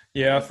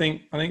 Yeah, I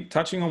think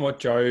touching on what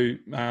Joe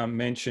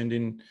mentioned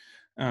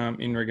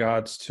in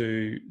regards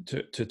to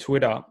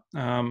Twitter,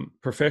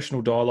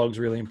 professional dialogue is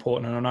really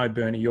important, and I know,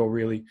 Bernie, you're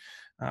really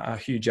a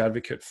huge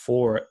advocate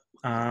for it.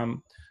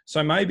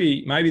 So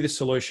maybe the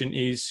solution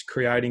is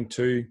creating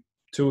two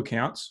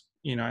accounts.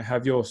 You know,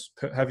 have your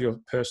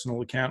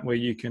personal account where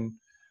you can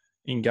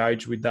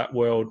engage with that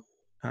world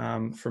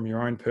from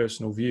your own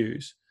personal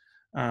views,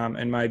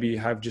 and maybe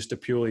have just a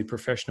purely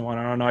professional one.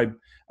 And I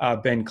know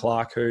Ben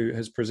Clark, who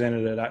has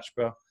presented at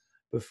ACHPA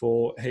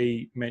before,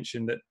 he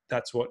mentioned that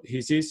that's what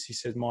his is. He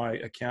said, my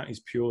account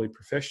is purely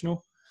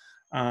professional.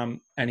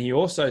 And he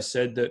also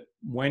said that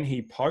when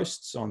he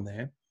posts on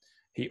there,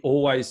 he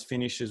always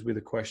finishes with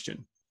a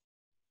question.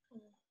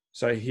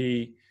 So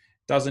he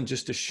doesn't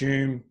just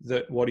assume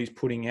that what he's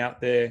putting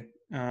out there,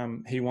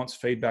 he wants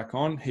feedback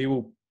on. He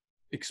will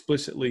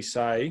explicitly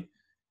say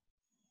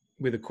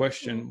with a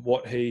question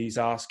what he's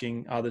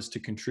asking others to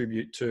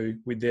contribute to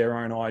with their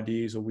own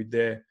ideas or with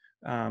their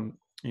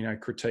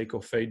critique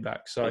or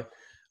feedback. So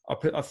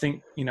I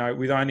think, you know,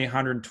 with only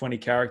 120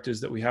 characters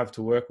that we have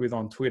to work with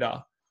on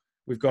Twitter,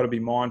 we've got to be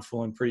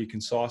mindful and pretty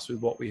concise with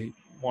what we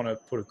want to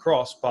put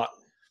across, but,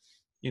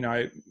 you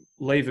know,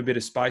 leave a bit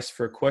of space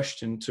for a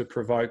question to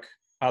provoke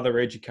other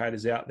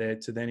educators out there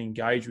to then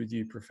engage with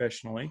you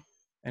professionally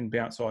and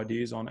bounce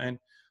ideas on. And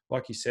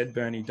like you said,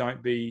 Bernie,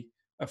 don't be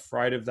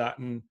afraid of that.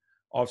 And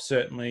I've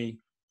certainly,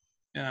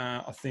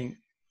 I think,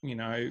 you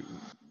know,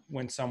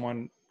 when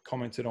someone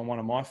commented on one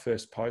of my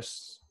first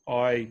posts,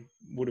 I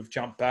would have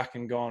jumped back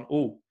and gone,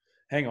 "Oh,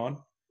 hang on,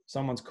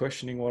 someone's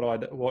questioning what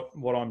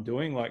I'm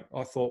doing. Like,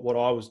 I thought what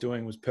I was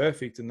doing was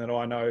perfect, and that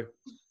I know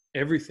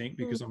everything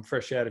because I'm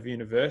fresh out of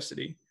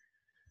university."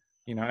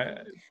 You know,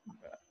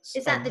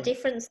 is that the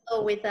difference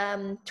though with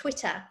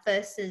Twitter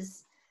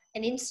versus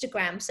an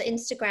Instagram? So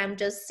Instagram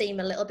does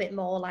seem a little bit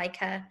more like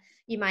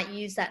you might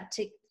use that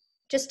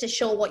to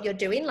show what you're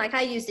doing. Like,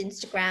 I use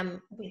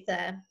Instagram with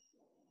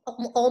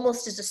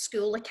almost as a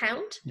school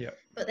account. Yeah.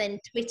 But then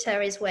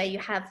Twitter is where you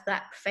have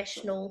that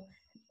professional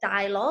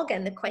dialogue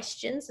and the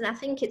questions. And I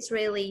think it's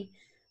really,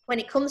 when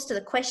it comes to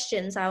the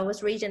questions, I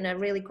was reading a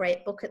really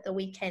great book at the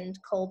weekend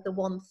called The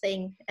One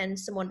Thing, and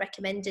someone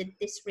recommended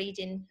this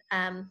reading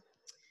on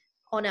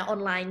an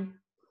online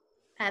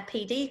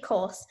PD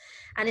course.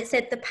 And it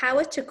said, the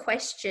power to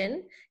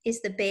question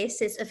is the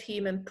basis of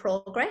human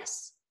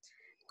progress.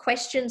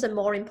 Questions are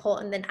more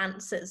important than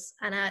answers.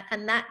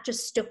 And that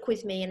just stuck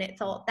with me, and it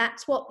thought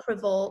that's what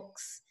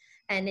provokes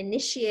and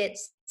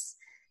initiates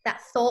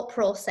that thought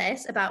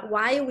process about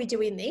why are we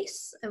doing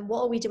this and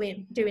what are we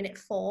doing it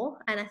for.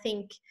 And I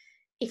think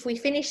if we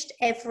finished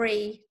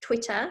every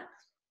Twitter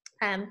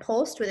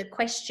post with a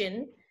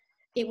question,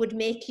 it would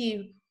make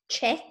you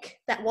check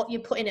that what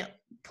you're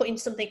putting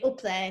something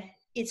up there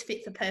is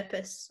fit for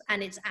purpose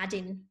and it's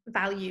adding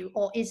value,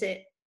 or is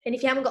it? And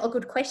if you haven't got a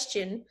good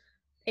question,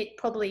 it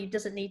probably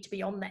doesn't need to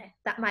be on there.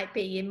 That might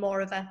be in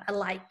more of a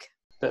like.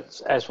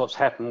 That's as what's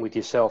happened with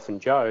yourself and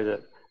Joe,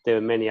 that there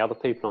are many other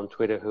people on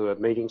Twitter who are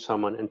meeting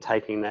someone and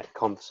taking that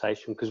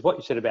conversation. Because what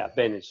you said about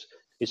Ben is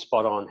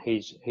spot on.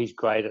 He's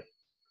great at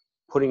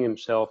putting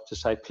himself to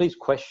say, please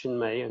question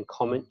me and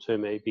comment to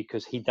me,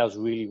 because he does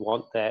really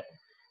want that.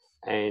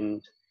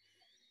 And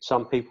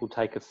some people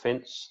take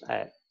offense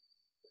at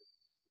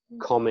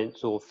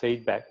comments or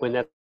feedback when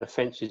that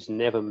offense is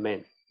never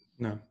meant.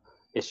 No,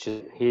 it's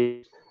just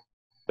here.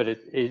 But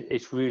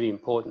it's really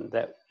important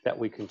that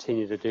we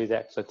continue to do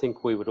that. So I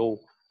think we would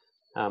all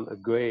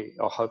agree,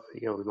 or hope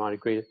we might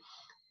agree, that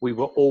we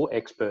were all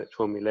experts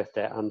when we left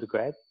our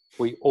undergrad.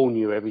 We all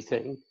knew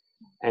everything,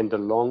 and the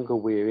longer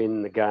we're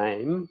in the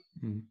game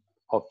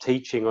of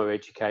teaching or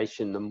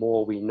education, the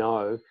more we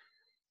know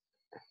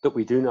that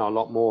we do know a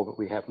lot more, but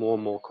we have more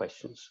and more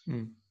questions.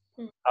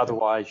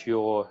 Otherwise,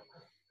 you're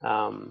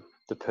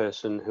the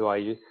person who I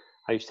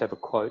used to have a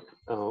quote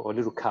or a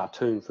little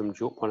cartoon from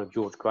one of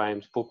George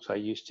Graham's books I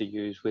used to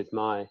use with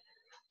my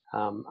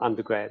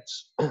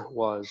undergrads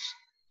was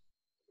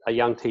a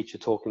young teacher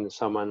talking to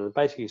someone and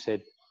basically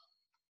said,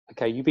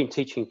 okay, you've been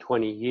teaching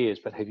 20 years,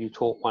 but have you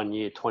taught 1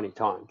 year 20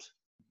 times?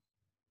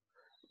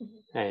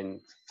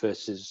 And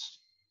versus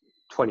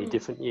 20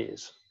 different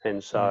years.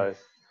 And so,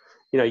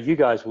 you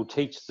guys will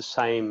teach the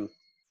same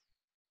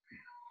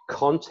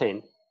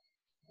content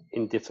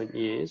in different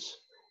years.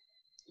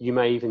 You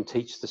may even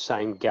teach the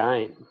same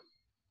game,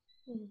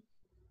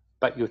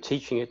 but you're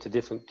teaching it to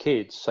different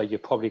kids, so you're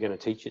probably going to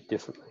teach it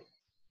differently.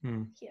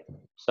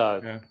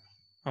 So, yeah,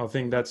 I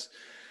think that's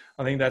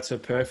a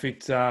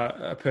perfect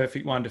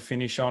one to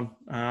finish on,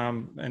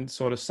 and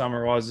sort of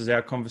summarises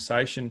our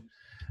conversation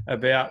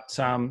about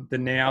the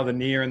now, the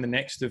near, and the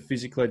next of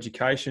physical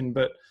education.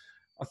 But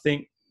I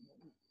think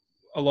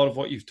a lot of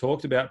what you've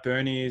talked about,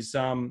 Bernie, is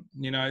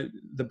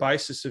the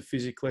basis of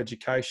physical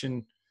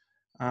education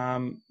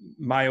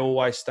may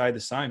always stay the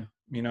same.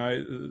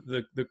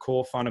 The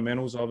core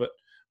fundamentals of it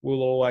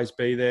will always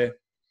be there.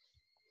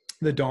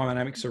 The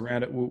dynamics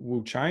around it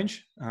will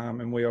change,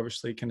 and we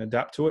obviously can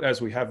adapt to it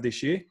as we have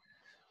this year.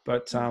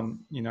 But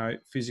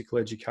physical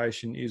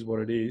education is what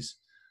it is,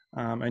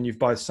 and you've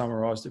both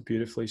summarised it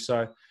beautifully.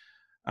 So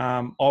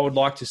I would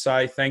like to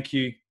say thank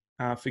you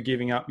for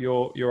giving up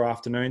your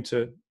afternoon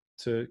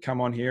to come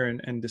on here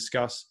and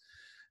discuss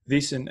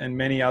this and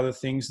many other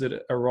things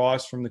that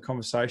arise from the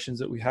conversations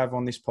that we have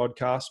on this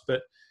podcast.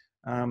 But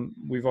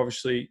we've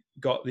obviously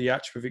got the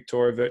ACHPA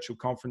Victoria virtual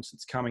conference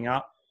that's coming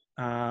up,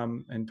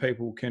 and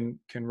people can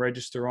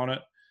register on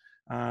it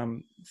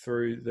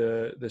through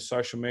the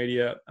social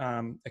media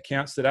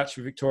accounts that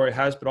ACHPA Victoria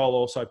has, but I'll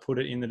also put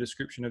it in the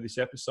description of this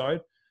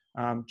episode.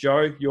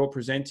 Joe, you're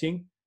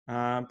presenting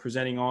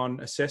on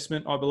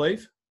assessment, I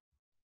believe.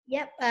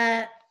 Yep.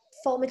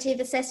 Formative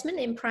assessment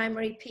in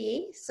primary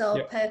PE,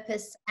 so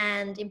purpose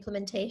and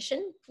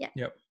implementation.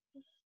 Yep.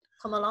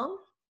 Come along.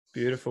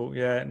 Beautiful.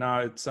 Yeah, no,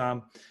 it's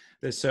I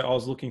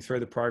was looking through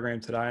the program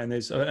today, and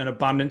there's an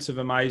abundance of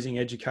amazing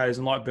educators,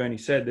 and like Bernie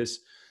said, there's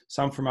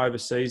some from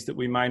overseas that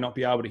we may not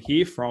be able to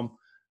hear from,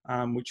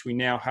 which we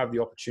now have the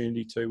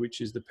opportunity to,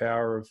 which is the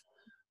power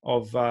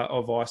of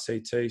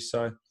ICT.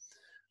 So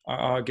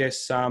I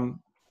guess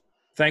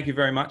thank you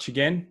very much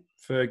again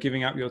for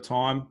giving up your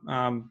time.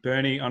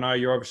 Bernie, I know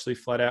you're obviously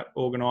flat out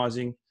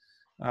organising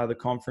the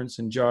conference,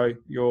 and Joe,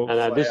 you're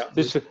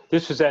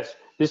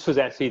this was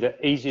actually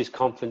the easiest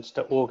conference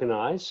to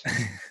organise.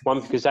 One,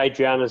 because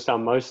Adriana's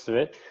done most of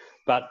it,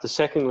 but the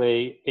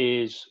secondly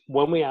is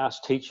when we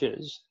asked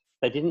teachers,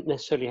 they didn't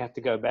necessarily have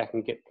to go back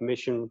and get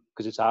permission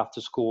because it's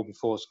after school,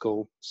 before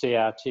school,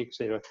 CRT,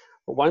 etc.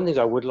 But one of the things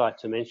I would like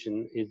to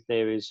mention is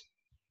it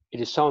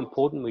is so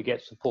important we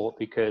get support,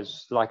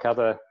 because like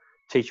other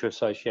teacher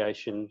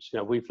associations,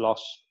 we've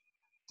lost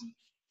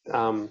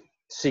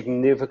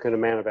significant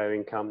amount of our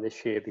income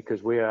this year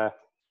because we are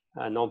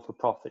a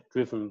non-for-profit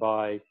driven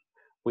by,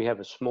 we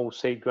have a small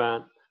seed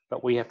grant,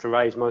 but we have to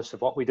raise most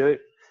of what we do.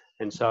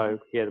 And so,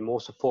 the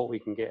more support we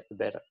can get, the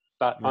better.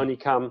 But only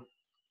come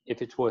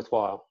if it's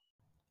worthwhile.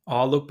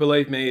 Oh, look,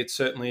 believe me, it's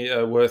certainly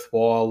a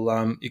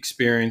worthwhile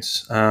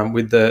experience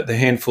with the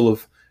handful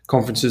of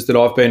conferences that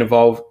I've been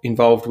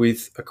involved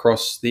with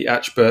across the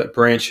ACHPA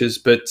branches.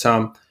 But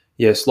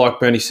yes,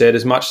 like Bernie said,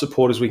 as much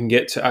support as we can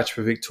get to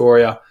ACHPA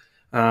Victoria,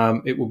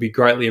 it will be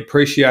greatly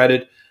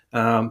appreciated.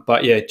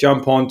 But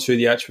jump on to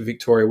the ACHPA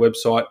Victoria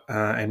website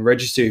and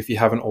register if you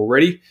haven't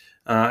already.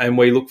 And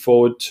we look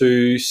forward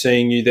to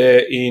seeing you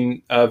there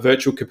in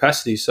virtual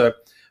capacity. So,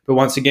 but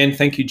once again,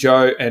 thank you,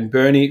 Joe and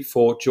Bernie,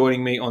 for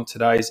joining me on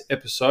today's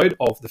episode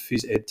of the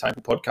Phys Ed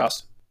Table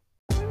Podcast.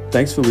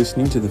 Thanks for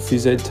listening to the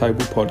Phys Ed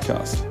Table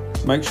Podcast.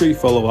 Make sure you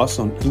follow us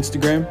on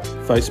Instagram,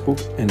 Facebook,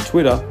 and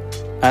Twitter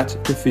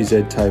 @the Phys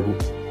Ed Table.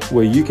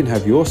 where you can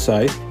have your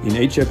say in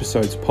each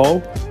episode's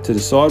poll to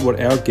decide what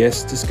our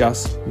guests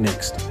discuss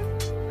next.